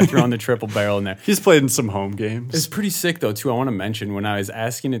like that, throwing the triple barrel in there. He's played in some home games. It's pretty sick, though, too. I want to mention, when I was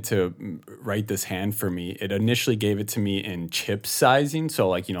asking it to write this hand for me, it initially gave it to me in chip sizing. So,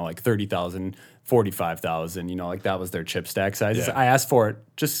 like 30,000, 45,000, like that was their chip stack sizes. Yeah. I asked for it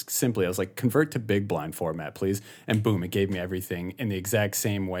just simply. I was like, convert to big blind format, please. And boom, it gave me everything in the exact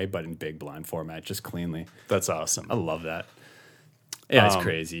same way, but in big blind format, just cleanly. That's awesome. I love that. Yeah, it's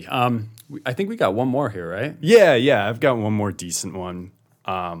crazy. I think we got one more here, right? Yeah. I've got one more decent one.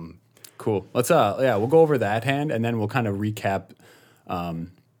 Cool. Let's we'll go over that hand, and then we'll kind of recap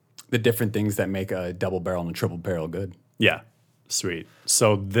the different things that make a double barrel and a triple barrel good. Yeah, sweet.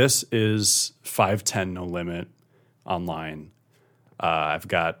 So this is 510 no limit online. I've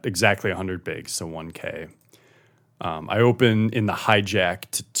got exactly 100 bigs, so 1K. I open in the hijack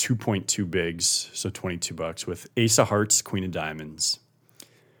to 2.2 bigs, so $22 with ace of hearts, queen of diamonds.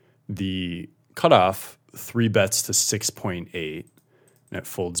 The cutoff, 3 bets to 6.8, and it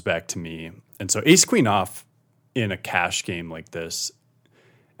folds back to me. And so ace queen off in a cash game like this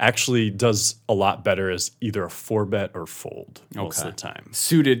actually does a lot better as either a 4-bet or fold most of the time.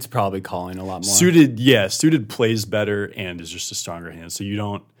 Suited's probably calling a lot more. Suited plays better and is just a stronger hand.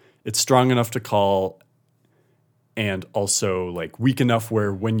 So it's strong enough to call, and also like weak enough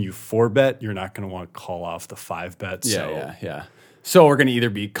where when you 4-bet, you're not going to want to call off the 5-bet. Yeah. So we're going to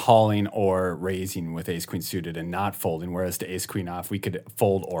either be calling or raising with ace queen suited and not folding, whereas to ace queen off, we could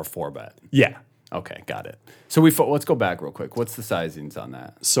fold or 4-bet. Yeah. Okay, got it. So let's go back real quick. What's the sizings on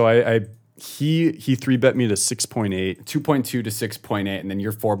that? So he 3-bet me to 6.8. 2.2 to 6.8, and then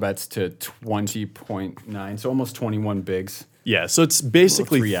your 4-bets to 20.9, so almost 21 bigs. Yeah, so it's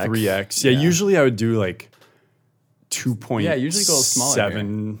basically 3x. Yeah, usually I would do like 2.7. Yeah, usually go smaller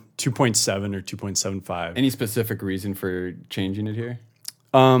 2.7 or 2.75. Any specific reason for changing it here?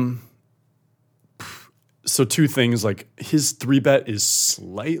 So 2 things, like his 3-bet is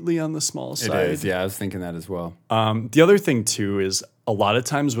slightly on the small side. It is, yeah, I was thinking that as well. The other thing too is a lot of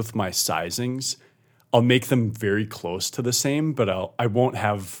times with my sizings, I'll make them very close to the same, but I won't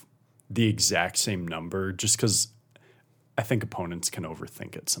have the exact same number just because I think opponents can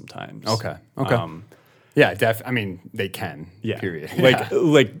overthink it sometimes. Okay. Yeah, I mean, they can. Yeah. Period.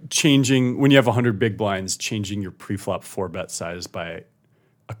 Like changing when you have 100 big blinds, changing your pre-flop 4-bet size by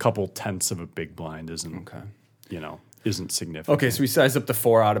a couple tenths of a big blind isn't isn't significant. Okay, so we size up the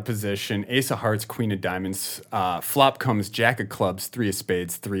 4 out of position. Ace of hearts, queen of diamonds. Flop comes jack of clubs, 3 of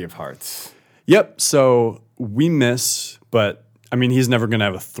spades, 3 of hearts. Yep. So we miss, but I mean, he's never going to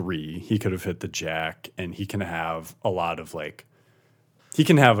have a 3. He could have hit the jack, and he can have a lot of he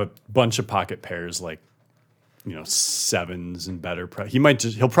can have a bunch of pocket pairs like, sevens and better.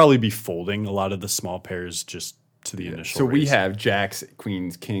 He'll probably be folding a lot of the small pairs just to the initial. So raise. we have jacks,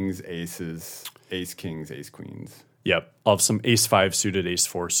 queens, kings, aces, ace kings, ace queens. Yep. I'll have some ace 5 suited, ace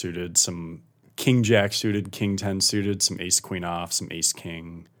 4 suited, some king jack suited, king 10 suited, some ace queen off, some ace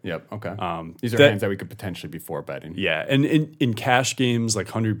king. Yep. Okay. These are hands that we could potentially be 4-betting. Yeah. And in cash games, like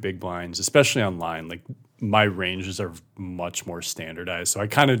 100 big blinds, especially online, like my ranges are much more standardized. So I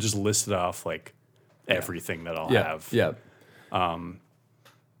kind of just listed off like everything that I'll have. Yeah.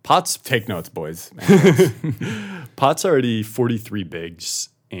 Pots. Take notes, boys. Pot's already 43 bigs,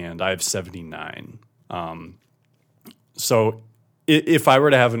 and I have 79. So if I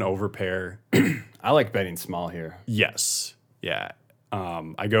were to have an overpair, I like betting small here. yes, yeah,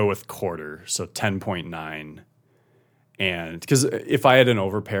 I go with quarter, so 10.9. And because if I had an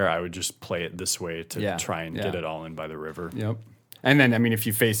overpair, I would just play it this way to try and get it all in by the river. Yep. And then, I mean, if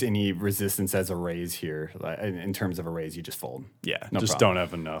you face any resistance as a raise here, like in terms of a raise, you just fold. Yeah, No just problem. don't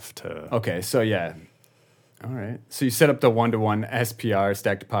have enough to. Okay, so yeah. All right. So you set up the 1-to-1 SPR,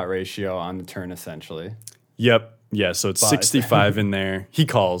 stack to pot ratio on the turn, essentially. Yep. Yeah, so it's 65 in there. He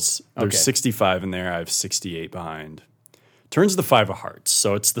calls. There's Okay. 65 in there. I have 68 behind. Turns the 5 of hearts.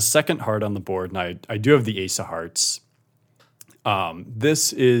 So it's the second heart on the board, and I do have the ace of hearts.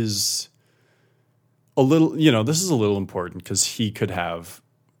 This is a little, this is a little important because he could have,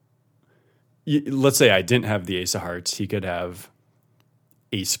 let's say I didn't have the ace of hearts. He could have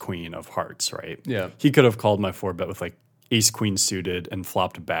ace queen of hearts, right? Yeah. He could have called my 4-bet with like ace queen suited and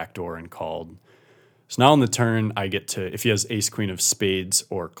flopped a backdoor and called. So now on the turn, I get to, if he has ace queen of spades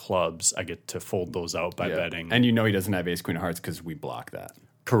or clubs, I get to fold those out by betting. And he doesn't have ace queen of hearts because we block that.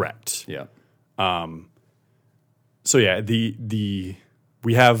 Correct. Yeah. So yeah,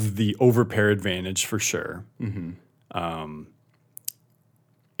 we have the overpair advantage for sure. Mm-hmm.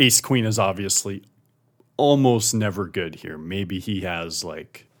 Ace queen is obviously almost never good here. Maybe he has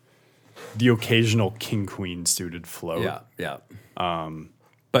like the occasional king queen suited float. Yeah.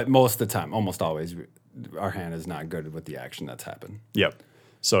 But most of the time, almost always, our hand is not good with the action that's happened. Yep.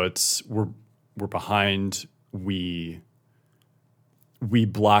 So we're behind. We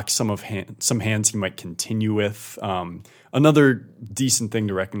block some hands he might continue with. Another decent thing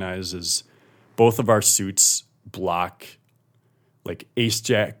to recognize is both of our suits block like ace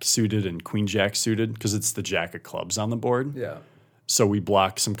jack suited and queen jack suited because it's the jack of clubs on the board. Yeah. So we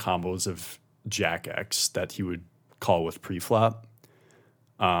block some combos of jack X that he would call with pre-flop.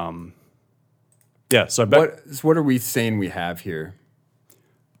 Yeah, so I bet. What are we saying we have here?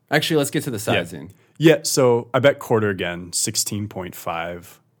 Actually, let's get to the sizing. Yeah, so I bet quarter again,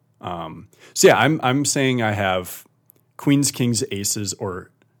 16.5. So yeah, I'm saying I have queens, kings, aces,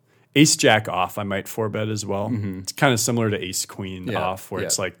 or ace jack off. I might 4-bet as well. Mm-hmm. It's kind of similar to ace queen off, where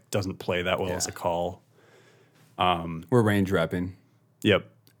it's like doesn't play that well as a call. We're range repping. Yep,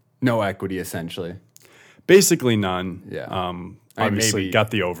 No equity, essentially. basically none. Yeah. Obviously maybe,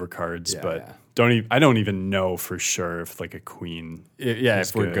 got the overcards, but yeah. I don't even know for sure if like a queen.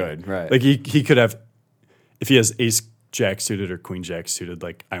 If we're good, right? Like he could have, if he has ace jack suited or queen jack suited.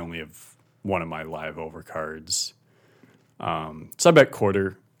 Like I only have one of my live overcards. So I bet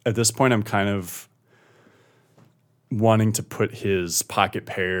quarter. At this point, I'm kind of wanting to put his pocket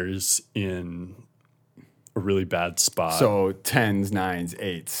pairs in a really bad spot. So 10s, 9s,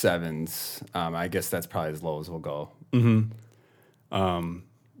 8s, 7s. I guess that's probably as low as we'll go.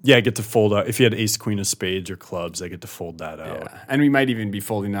 Yeah, I get to fold out. If he had ace queen of spades or clubs, I get to fold that out. Yeah. And we might even be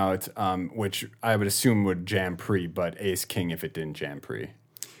folding out, which I would assume would jam pre, but ace king if it didn't jam pre.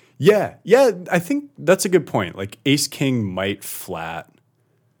 Yeah, I think that's a good point. Like ace king might flat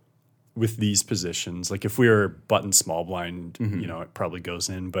with these positions. Like if we were button small blind, it probably goes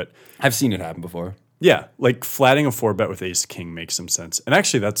in. But I've seen it happen before. yeah, like flatting a 4-bet with ace king makes some sense. And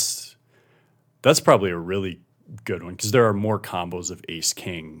actually, that's probably a really good one because there are more combos of ace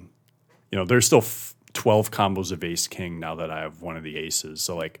king. There's still 12 combos of ace king now that I have one of the aces.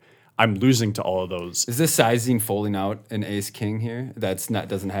 So like I'm losing to all of those. Is this sizing folding out an ace king here? Doesn't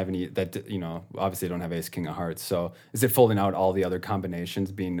have any obviously don't have ace king of hearts. So is it folding out all the other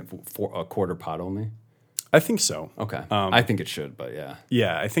combinations being for a quarter pot only? I think so. Okay. I think it should, but yeah.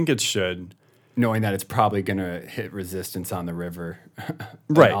 Yeah, I think it should. Knowing that it's probably going to hit resistance on the river.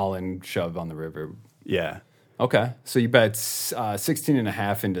 Right. All in shove on the river. Yeah. Okay. So you bet 16 and a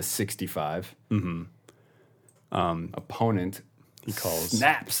half into 65. Mm-hmm. Opponent. He calls.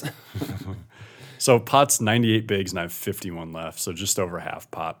 Snaps. So pot's 98 bigs and I have 51 left, so just over half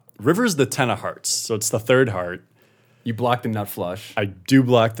pot. River's the 10 of hearts, so it's the third heart. You block the nut flush. I do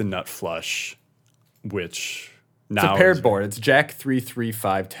block the nut flush, which now It's a paired board. It's Jack 3, 3,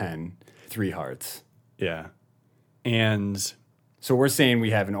 5, 10, 3 hearts. Yeah. And so we're saying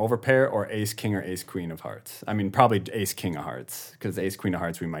we have an overpair or ace king or ace queen of hearts. I mean, probably ace king of hearts, because ace queen of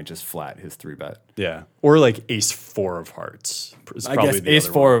hearts we might just flat his 3-bet. yeah, or like ace 4 of hearts. Is I probably guess the ace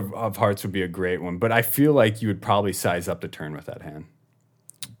other 4 one. of hearts would be a great one, but I feel like you would probably size up the turn with that hand.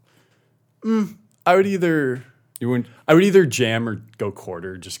 I would either jam or go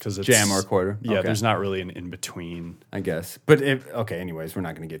quarter, just because it's Jam or quarter? Yeah, Okay. there's not really an in between. I guess. But anyways, we're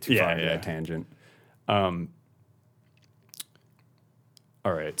not going to get too far into that tangent.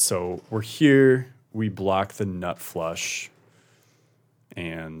 All right, so we're here. We block the nut flush,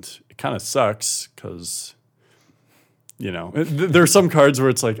 and it kind of sucks because, there are some cards where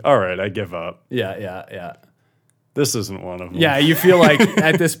it's like, all right, I give up. Yeah. This isn't one of them. Yeah, you feel like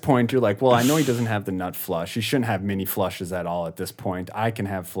at this point, you're like, well, I know he doesn't have the nut flush. He shouldn't have mini flushes at all at this point. I can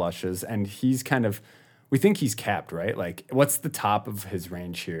have flushes. And he's we think he's capped, right? Like, what's the top of his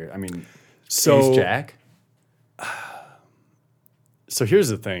range here? I mean, ace jack? So here's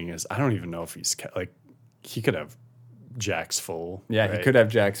the thing is I don't even know if he's he could have jacks full. Yeah, right? he could have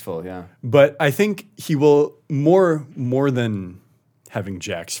jacks full, yeah. But I think he will more than having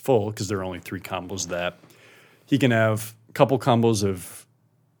jacks full, because there are only 3 combos that he can have a couple combos of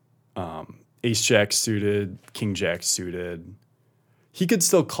ace jack suited, king jack suited. He could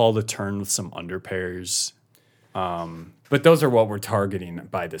still call the turn with some underpairs. But those are what we're targeting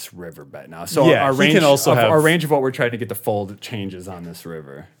by this river bet now. So Yeah, our he range can also have- our range of what we're trying to get to fold changes on this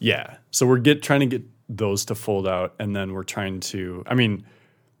river. Yeah. So we're trying to get those to fold out, and then we're trying to, I mean,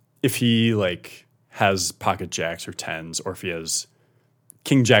 if he has pocket jacks or 10s, or if he has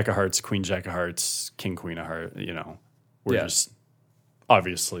king jack of hearts, queen jack of hearts, king queen of hearts, we're just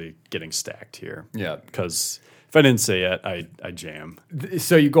obviously getting stacked here. Yeah. Because if I didn't say it, I jam.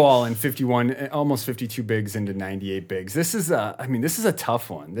 So you go all in 51, almost 52 bigs into 98 bigs. This is this is a tough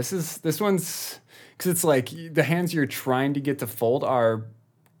one. This one's because it's like the hands you're trying to get to fold are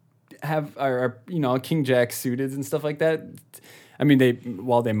king jack suited and stuff like that. I mean,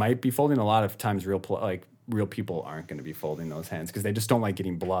 while they might be folding, a lot of times real people aren't going to be folding those hands because they just don't like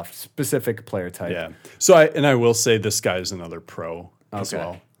getting bluffed. Specific player type. Yeah. So I will say this guy is another pro as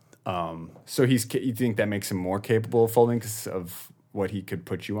well. So you think that makes him more capable of folding because of what he could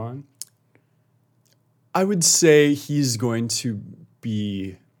put you on? I would say he's going to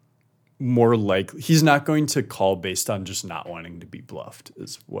be more likely. He's not going to call based on just not wanting to be bluffed,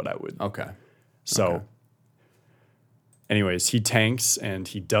 is what I would. Okay. So, anyways, he tanks and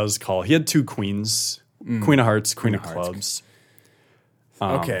he does call. He had 2 queens, queen of hearts, queen of clubs.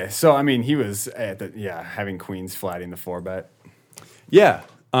 Okay. So, I mean, he was having queens flatting the 4-bet. Yeah.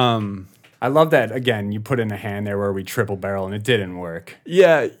 I love that. Again, you put in a hand there where we triple barrel and it didn't work.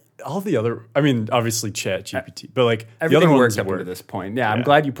 Yeah. All the other, I mean, obviously Chat GPT, but Everything the other worked ones up to this point. Yeah, I'm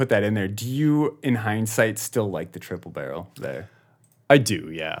glad you put that in there. Do you, in hindsight, still like the triple barrel there? I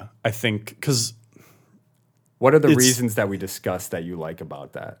do, yeah. I think, because... What are the reasons that we discussed that you like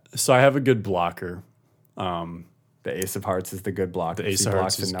about that? So I have a good blocker. The ace of hearts is the good blocker. The ace of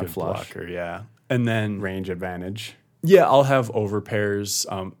hearts is a good blocker, yeah. And then... range advantage. Yeah, I'll have overpairs.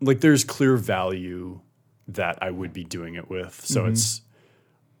 There's clear value that I would be doing it with. So it's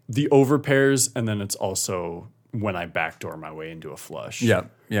the overpairs, and then it's also when I backdoor my way into a flush. Yep.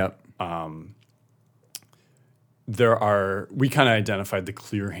 We kind of identified the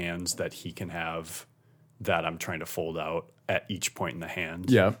clear hands that he can have that I'm trying to fold out at each point in the hand.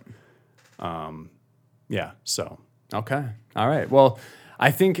 Yep. Yeah, so. Okay. All right. Well,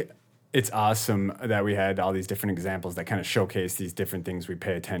 I think it's awesome that we had all these different examples that kind of showcase these different things we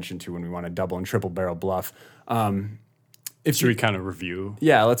pay attention to when we want to double and triple barrel bluff. Should we kind of review?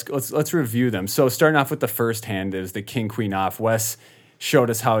 Yeah, let's review them. So starting off with the first hand is the king queen off. Wes showed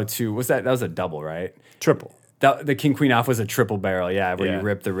us how to. That was a double, right? Triple. The king queen off was a triple barrel, where you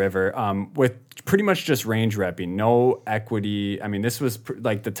rip the river with pretty much just range repping, no equity. I mean, this was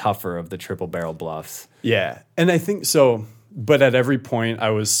like the tougher of the triple barrel bluffs. Yeah, and I think so. But at every point, I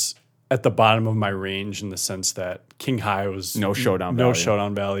was at the bottom of my range in the sense that king high was no showdown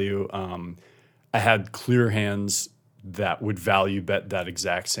value. I had clear hands that would value bet that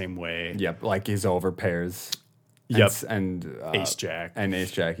exact same way. Yep, like his over pairs. Yep. And Ace Jack. And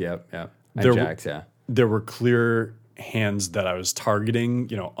Ace Jack, yep. And There Jacks, yeah. There were clear hands that I was targeting,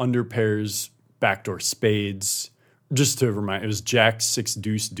 under pairs, backdoor spades. Just to remind, it was Jack, 6,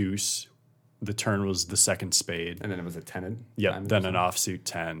 deuce, deuce. The turn was the second spade. And then it was a 10. Yeah, then an offsuit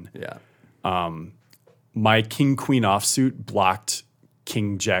 10. Yeah. My king queen offsuit blocked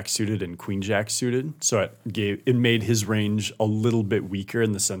king jack suited and queen jack suited, so it made his range a little bit weaker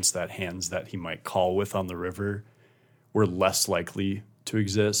in the sense that hands that he might call with on the river were less likely to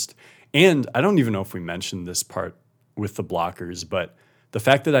exist. And I don't even know if we mentioned this part with the blockers, but the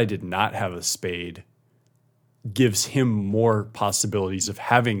fact that I did not have a spade gives him more possibilities of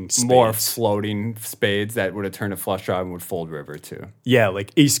having spades. More floating spades that would have turned a flush draw and would fold river too. Yeah,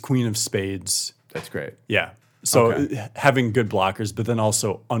 like ace queen of spades. That's great. Yeah. So having good blockers, but then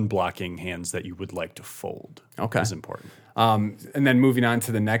also unblocking hands that you would like to fold is important. And then moving on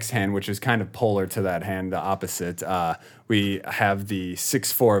to the next hand, which is kind of polar to that hand, the opposite. We have the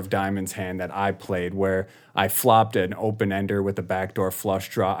 6-4 of diamonds hand that I played, where I flopped an open ender with a backdoor flush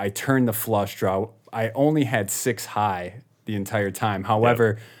draw. I turned the flush draw. I only had 6 high the entire time.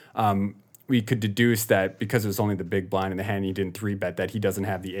 However, we could deduce that because it was only the big blind in the hand, he didn't 3-bet, that he doesn't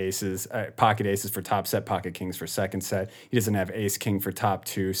have the aces, pocket aces for top set, pocket kings for second set. He doesn't have ace king for top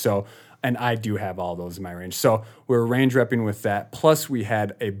 2. So, and I do have all those in my range. So we're range repping with that. Plus we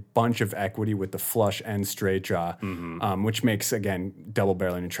had a bunch of equity with the flush and straight draw, which makes, again, double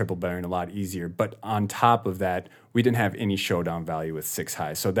barreling and triple barreling a lot easier. But on top of that, we didn't have any showdown value with 6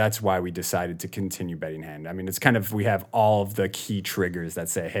 high. So that's why we decided to continue betting hand. I mean, it's kind of, we have all of the key triggers that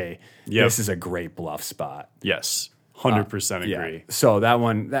say, hey, this is a great bluff spot. Yes. 100% agree. Yeah. So that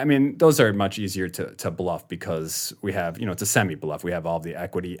one, I mean, those are much easier to bluff because we have, it's a semi-bluff. We have all the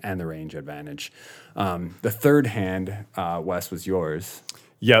equity and the range advantage. The third hand, Wes, was yours.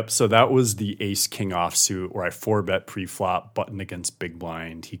 Yep. So that was the ace king offsuit where I 4-bet pre-flop, button against big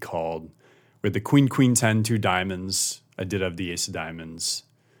blind. He called with the queen, queen 10, 2 diamonds. I did have the ace of diamonds.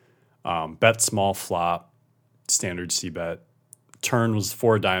 Bet small flop, standard C-bet. Turn was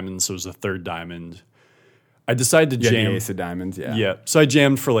 4 diamonds, so it was a third diamond. I decided to jam. The ace of diamonds, yeah. Yeah. So I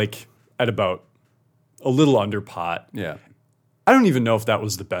jammed for at about a little under pot. Yeah. I don't even know if that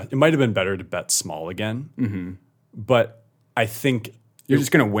was the best. It might have been better to bet small again. Mm-hmm. But I think you're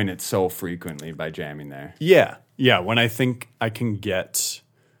just going to win it so frequently by jamming there. Yeah. Yeah. When I think I can get,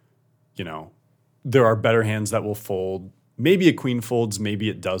 there are better hands that will fold. Maybe a queen folds, maybe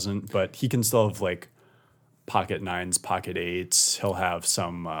it doesn't, but he can still have pocket 9s, pocket 8s. He'll have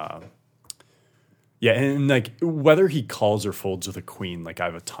some, and whether he calls or folds with a queen, I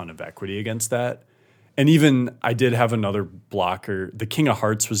have a ton of equity against that. And even I did have another blocker. The king of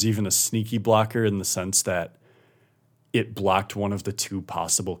hearts was even a sneaky blocker in the sense that it blocked one of the 2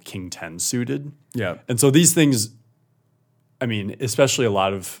 possible king 10 suited. Yeah. And so these things, I mean, especially a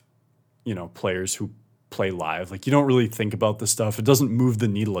lot of, players who play live, you don't really think about this stuff. It doesn't move the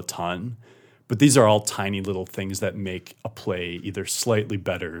needle a ton. But these are all tiny little things that make a play either slightly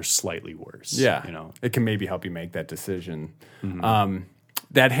better or slightly worse. Yeah. It can maybe help you make that decision. Mm-hmm.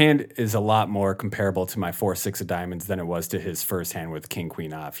 That hand is a lot more comparable to my 4-6 of diamonds than it was to his first hand with king,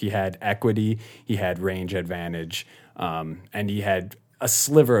 queen off. He had equity, he had range advantage, and he had a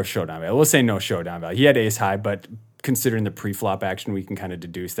sliver of showdown value. We'll say no showdown value. He had ace high, but considering the pre-flop action, we can kind of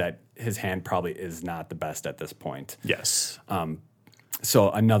deduce that his hand probably is not the best at this point. Yes.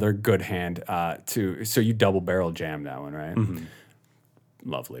 So another good hand so you double barrel jam that one, right? Mm-hmm.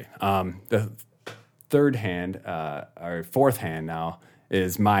 Lovely. The third hand, or fourth hand now,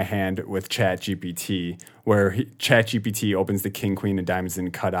 is my hand with ChatGPT, where ChatGPT opens the king, queen, and diamonds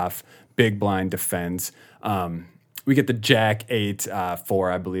and cut off, big blind defends. We get the Jack 8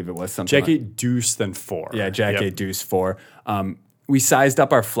 4, I believe it was something. Jack 8 deuce, then 4. Yeah, Jack 8 deuce 4. We sized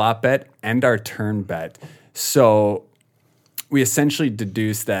up our flop bet and our turn bet. So we essentially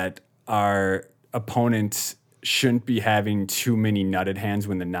deduced that our opponent shouldn't be having too many nutted hands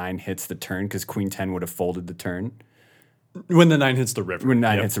when the 9 hits the turn, because queen 10 would have folded the turn. When the 9 hits the river. When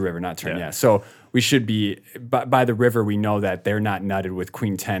 9 hits the river, not turn, yeah. So we should be, by the river, we know that they're not nutted with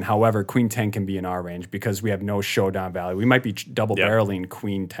queen 10. However, queen 10 can be in our range because we have no showdown value. We might be double barreling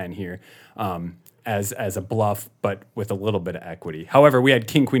queen 10 here as a bluff, but with a little bit of equity. However, we had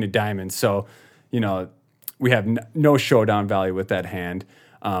king, queen of diamonds, so, we have no showdown value with that hand.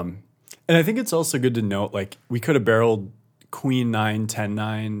 And I think it's also good to note, we could have barreled queen 9, 10,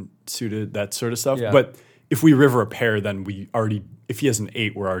 9 suited, that sort of stuff, but if we river a pair, then if he has an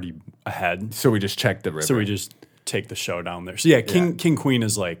 8, we're already ahead. So we just check the river. So we just take the showdown there. So king, queen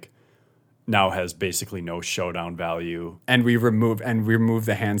is now has basically no showdown value. And we remove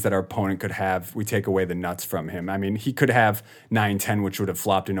the hands that our opponent could have. We take away the nuts from him. I mean, he could have 9-10, which would have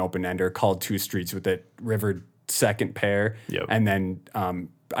flopped an open ender, called 2 streets with that river second pair. Yep. And then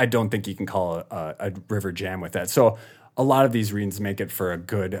I don't think he can call a river jam with that. So a lot of these readings make it for a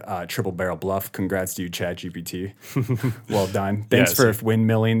good triple barrel bluff. Congrats to you, ChatGPT. Well done. Thanks for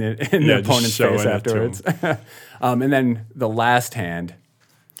windmilling it in the opponent's face afterwards. And then the last hand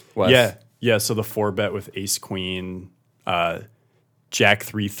was... Yeah, so the 4-bet with ace queen, jack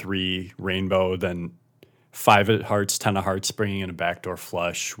 3-3, rainbow, then 5 of hearts, 10 of hearts, bringing in a backdoor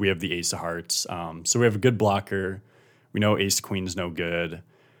flush. We have the ace of hearts. So we have a good blocker. We know ace queen's no good.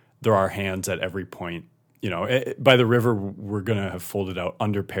 There are hands at every point. By the river, we're going to have folded out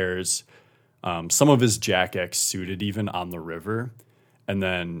under pairs. Some of his jack X suited even on the river. And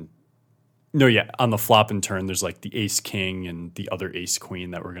then... on the flop and turn, there's like the ace king and the other ace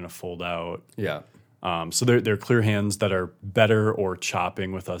queen that we're going to fold out. Yeah. So they're clear hands that are better or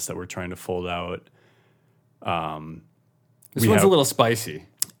chopping with us that we're trying to fold out. This one's a little spicy.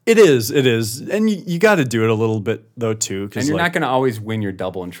 It is. And you got to do it a little bit, though, too. And you're not going to always win your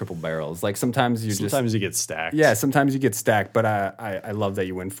double and triple barrels. Like sometimes you get stacked. Yeah, sometimes you get stacked. But I love that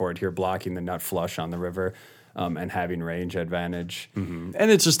you went for it here, blocking the nut flush on the river. And having range advantage. Mm-hmm.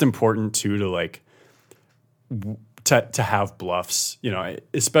 And it's just important too to have bluffs,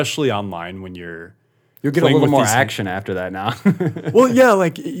 especially online when you'll get a little more action after that now. Well, yeah,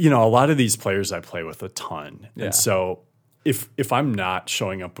 a lot of these players I play with a ton. Yeah. And so if I'm not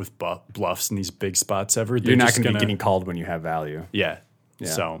showing up with bluffs in these big spots ever, you're not going to be getting called when you have value. Yeah.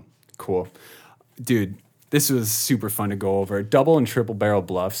 So cool. Dude, this was super fun to go over. Double and triple barrel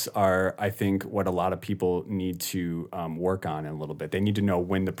bluffs are, I think, what a lot of people need to work on a little bit. They need to know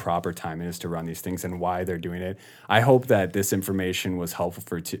when the proper time is to run these things and why they're doing it. I hope that this information was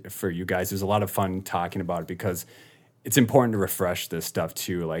helpful for you guys. There's a lot of fun talking about it because it's important to refresh this stuff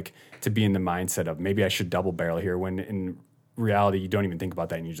too, like to be in the mindset of maybe I should double barrel here when in reality you don't even think about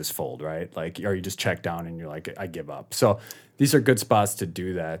that and you just fold, right? Or you just check down and you're like, I give up. So these are good spots to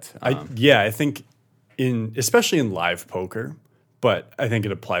do that. I think... especially in live poker, but I think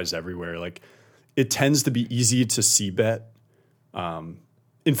it applies everywhere. Like it tends to be easy to c-bet.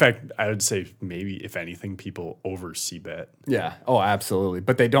 In fact, I would say maybe if anything, people over c-bet. Yeah. Oh, absolutely.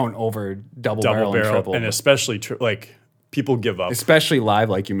 But they don't over double barrel and triple. And especially people give up. Especially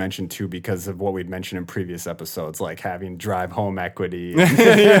live, like you mentioned too, because of what we'd mentioned in previous episodes, like having drive home equity and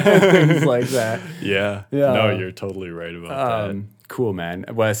things like that. Yeah. No, you're totally right about that. Cool, man.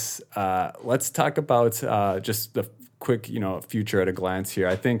 Wes, let's talk about just the quick, future at a glance here.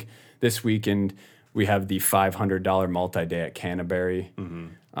 I think this weekend we have the $500 multi-day at Canterbury.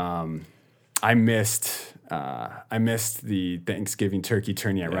 Mm-hmm. I missed the Thanksgiving turkey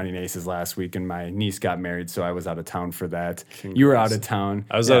tourney at Running Aces last week, and my niece got married, so I was out of town for that. Congrats. You were out of town.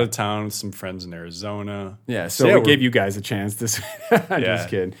 I was out of town with some friends in Arizona. Yeah, so we gave you guys a chance this week. Just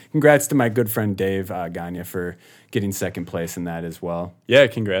kidding. Congrats to my good friend Dave Gagne for getting second place in that as well. Yeah,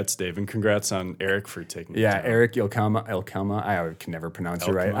 congrats, Dave, and congrats on Eric for taking it. Yeah, Eric Ilkelma. I can never pronounce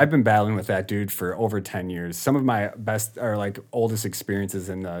it right. I've been battling with that dude for over 10 years. Some of my best or oldest experiences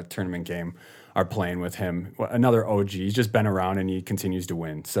in the tournament game are playing with him. Another OG. He's just been around and he continues to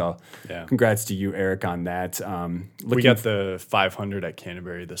win. So congrats to you, Eric, on that. We got the 500 at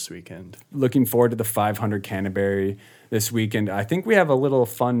Canterbury this weekend. Looking forward to the 500 Canterbury this weekend. I think we have a little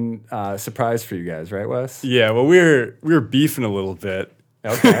fun surprise for you guys, right, Wes? Yeah, well, we were beefing a little bit.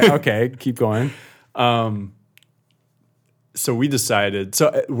 Okay, keep going. So we decided,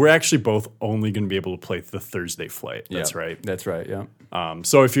 we're actually both only going to be able to play the Thursday flight. That's right. That's right, yeah.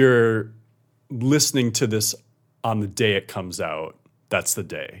 So if you're listening to this on the day it comes out, that's the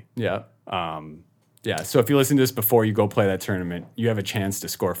day. Yeah. So if you listen to this before you go play that tournament, you have a chance to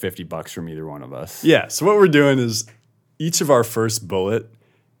score $50 from either one of us. Yeah. So what we're doing is each of our first bullet,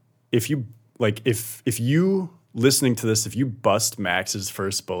 if you listening to this, if you bust Max's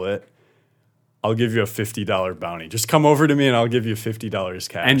first bullet, I'll give you a $50 bounty. Just come over to me and I'll give you $50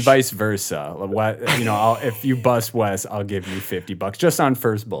 cash. And vice versa. If you bust Wes, I'll give you $50 just on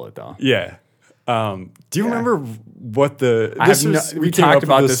first bullet though. Yeah. Do you remember what we talked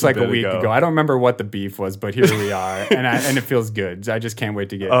about this like a week ago. I don't remember what the beef was, but here we are, and it feels good. I just can't wait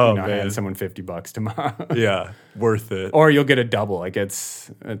to get hand someone $50 tomorrow. Yeah, worth it. Or you'll get a double. Like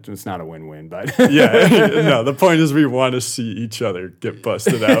it's not a win-win, but yeah. No, the point is we want to see each other get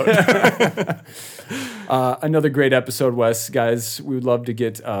busted out. Another great episode, Wes. Guys, we would love to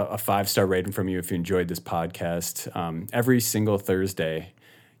get a 5-star rating from you if you enjoyed this podcast. Every single Thursday,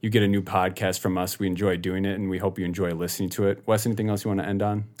 you get a new podcast from us. We enjoy doing it, and we hope you enjoy listening to it. Wes, anything else you want to end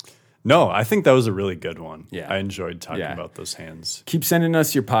on? No, I think that was a really good one. Yeah. I enjoyed talking Yeah. about those hands. Keep sending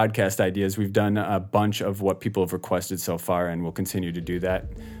us your podcast ideas. We've done a bunch of what people have requested so far, and we'll continue to do that.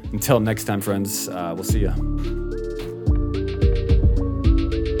 Until next time, friends, we'll see you.